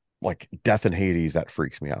 like death and Hades, that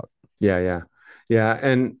freaks me out. Yeah.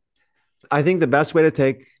 And I think the best way to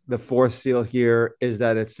take the fourth seal here is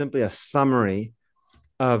that it's simply a summary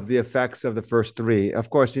of the effects of the first three. Of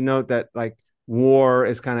course, you note that like war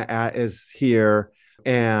is is here,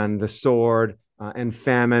 and the sword and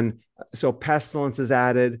famine. So pestilence is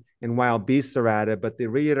added and wild beasts are added, but the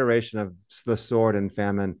reiteration of the sword and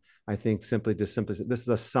famine, I think simply this is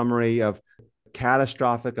a summary of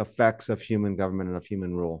catastrophic effects of human government and of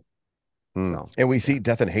human rule. So, and we see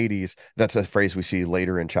death and Hades. That's a phrase we see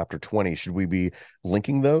later in chapter 20. Should we be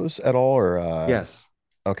linking those at all, or yes.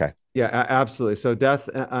 Okay. Yeah, absolutely. So death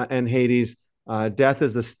and Hades. Death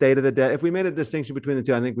is the state of the dead. If we made a distinction between the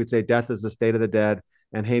two, I think we'd say death is the state of the dead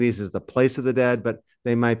and Hades is the place of the dead, but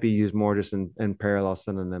they might be used more just in parallel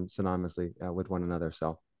synonymously with one another.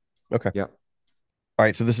 So, okay. Yep. All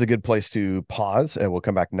right. So this is a good place to pause, and we'll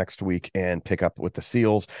come back next week and pick up with the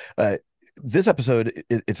seals. This episode,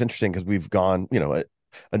 it's interesting because we've gone,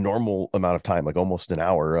 a normal amount of time, like almost an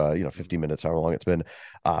hour, 50 minutes, however long it's been.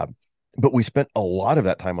 But we spent a lot of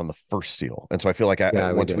that time on the first seal. And so I feel like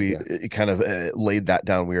once we kind of laid that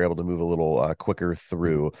down, we were able to move a little quicker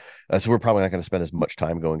through. So we're probably not going to spend as much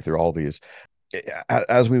time going through all these.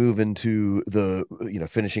 As we move into the,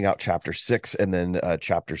 finishing out chapter 6 and then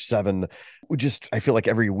chapter 7, I feel like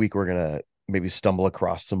every week we're going to maybe stumble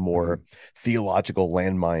across some more theological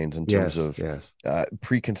landmines in terms of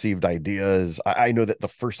preconceived ideas. I know that the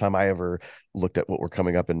first time I ever looked at what we're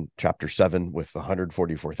coming up in chapter 7 with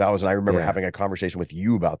 144,000, I remember having a conversation with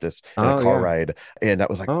you about this in a car ride, and that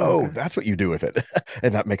was like, that's what you do with it.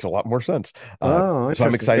 And that makes a lot more sense. So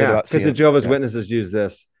I'm excited about seeing, because the Jehovah's Witnesses use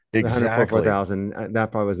this. Exactly. 144,000.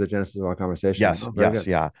 That probably was the genesis of our conversation. Yes. So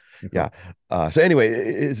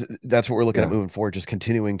anyway, that's what we're looking at moving forward, just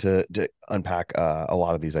continuing to unpack a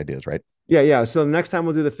lot of these ideas, right? Yeah. So the next time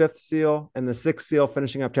we'll do the fifth seal and the sixth seal,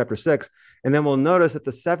 finishing up chapter 6. And then we'll notice that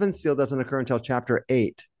the seventh seal doesn't occur until chapter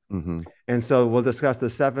 8. Mm-hmm. And so we'll discuss the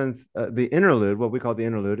seventh, the interlude, what we call the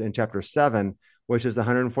interlude in chapter 7, which is the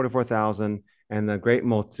 144,000 and the great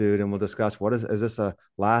multitude. And we'll discuss is this a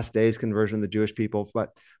last days conversion of the Jewish people?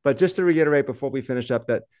 But just to reiterate before we finish up,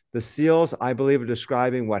 that the seals, I believe, are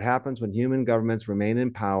describing what happens when human governments remain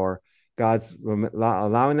in power. God's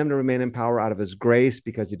allowing them to remain in power out of his grace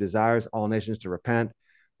because he desires all nations to repent.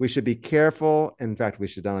 We should be careful. In fact, we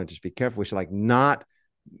should not only just be careful, we should not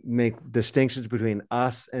make distinctions between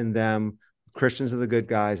us and them. Christians are the good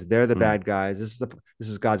guys. They're the bad guys. This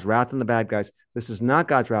is God's wrath on the bad guys. This is not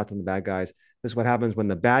God's wrath on the bad guys. This is what happens when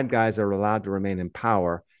the bad guys are allowed to remain in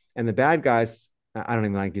power. And the bad guys, I don't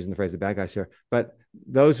even like using the phrase the bad guys here, but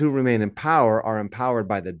those who remain in power are empowered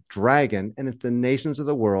by the dragon, and it's the nations of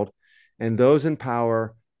the world. And those in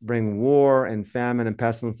power bring war and famine and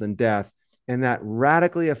pestilence and death. And that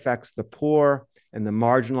radically affects the poor and the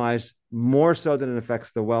marginalized more so than it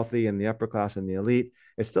affects the wealthy and the upper class and the elite.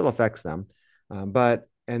 It still affects them. But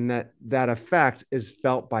that effect is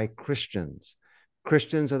felt by Christians.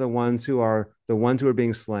 Christians are the ones who are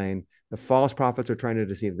being slain. The false prophets are trying to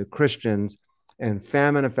deceive the Christians, and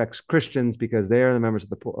famine affects Christians because they are the members of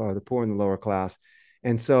the poor and the lower class.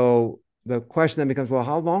 And so the question then becomes, well,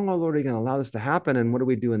 how long, oh Lord, are you going to allow this to happen? And what do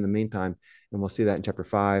we do in the meantime? And we'll see that in chapter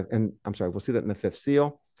 5. And I'm sorry, we'll see that in the 5th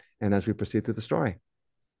seal. And as we proceed through the story.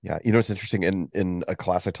 Yeah. It's interesting. In a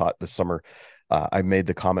class I taught this summer, I made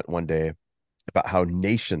the comment one day about how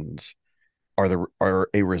nations are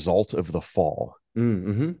a result of the fall.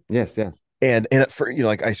 Mm-hmm. Yes. And for,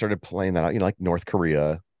 like I started playing that out, like North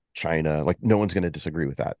Korea, China, like no one's going to disagree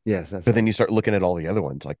with that. Yes. But then you start looking at all the other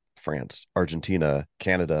ones like France, Argentina,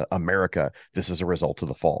 Canada, America. This is a result of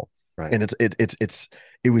the fall. Right. And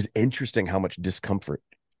it was interesting how much discomfort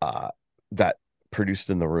that produced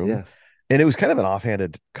in the room. Yes. And it was kind of an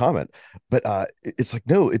offhanded comment, but it's like,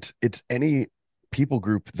 no, it's any people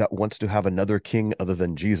group that wants to have another king other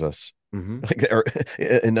than Jesus, like, or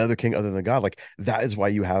another king other than God. Like, that is why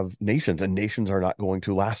you have nations, and nations are not going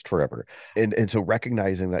to last forever. And so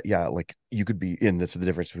recognizing that, yeah, like you could be in this, the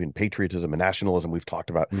difference between patriotism and nationalism. We've talked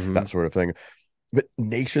about that sort of thing. But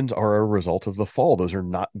nations are a result of the fall. Those are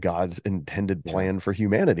not God's intended plan for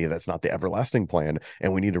humanity. That's not the everlasting plan.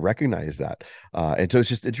 And we need to recognize that. And so it's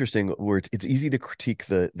just interesting where it's easy to critique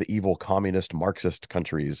the evil communist Marxist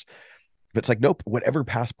countries. But it's like, nope, whatever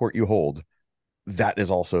passport you hold, that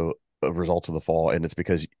is also a result of the fall. And it's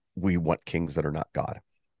because we want kings that are not God.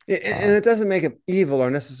 And it doesn't make it evil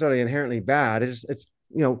or necessarily inherently bad. It's just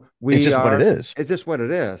what it is. It's just what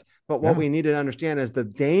it is. But what we need to understand is the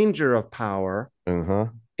danger of power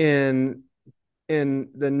in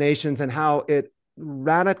the nations and how it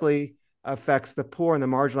radically affects the poor and the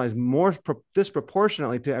marginalized more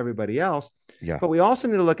disproportionately to everybody else. Yeah. But we also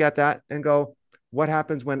need to look at that and go, what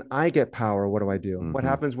happens when I get power? What do I do? What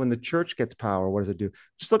happens when the church gets power? What does it do?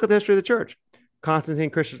 Just look at the history of the church. Constantine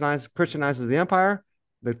Christianizes the empire.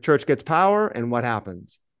 The church gets power, and what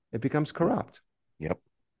happens? It becomes corrupt. Yep.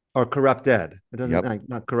 Or corrupted. It doesn't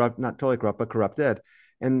not corrupt, not totally corrupt, but corrupted.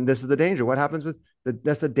 And this is the danger. What happens with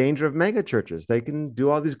that's the danger of mega churches. They can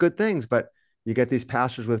do all these good things, but you get these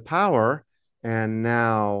pastors with power, and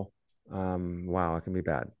now, wow, it can be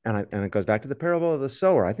bad. And it goes back to the parable of the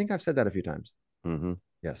sower. I think I've said that a few times.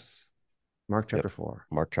 Yes. Mark chapter 4.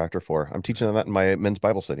 Mark chapter 4. I'm teaching on that in my men's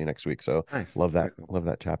Bible study next week. So nice. Love that. Cool. Love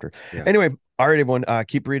that chapter. Yeah. Anyway, all right, everyone,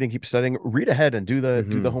 keep reading, keep studying, read ahead and do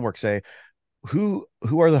the homework. Say, who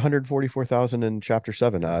are the 144,000 in chapter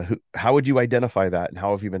 7? How would you identify that? And how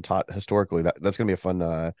have you been taught historically? That's going to be a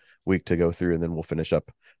fun week to go through. And then we'll finish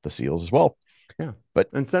up the seals as well. Yeah.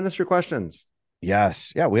 And send us your questions.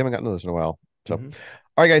 Yes. Yeah. We haven't gotten to this in a while. So, all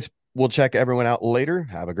right, guys, we'll check everyone out later.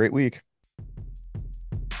 Have a great week.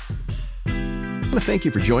 I want to thank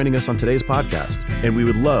you for joining us on today's podcast, and we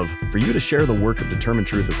would love for you to share the work of Determined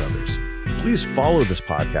Truth with others. Please follow this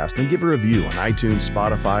podcast and give a review on iTunes,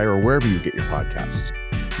 Spotify, or wherever you get your podcasts.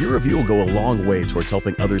 Your review will go a long way towards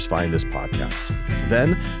helping others find this podcast.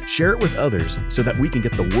 Then share it with others so that we can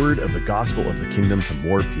get the word of the gospel of the kingdom to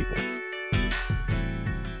more people.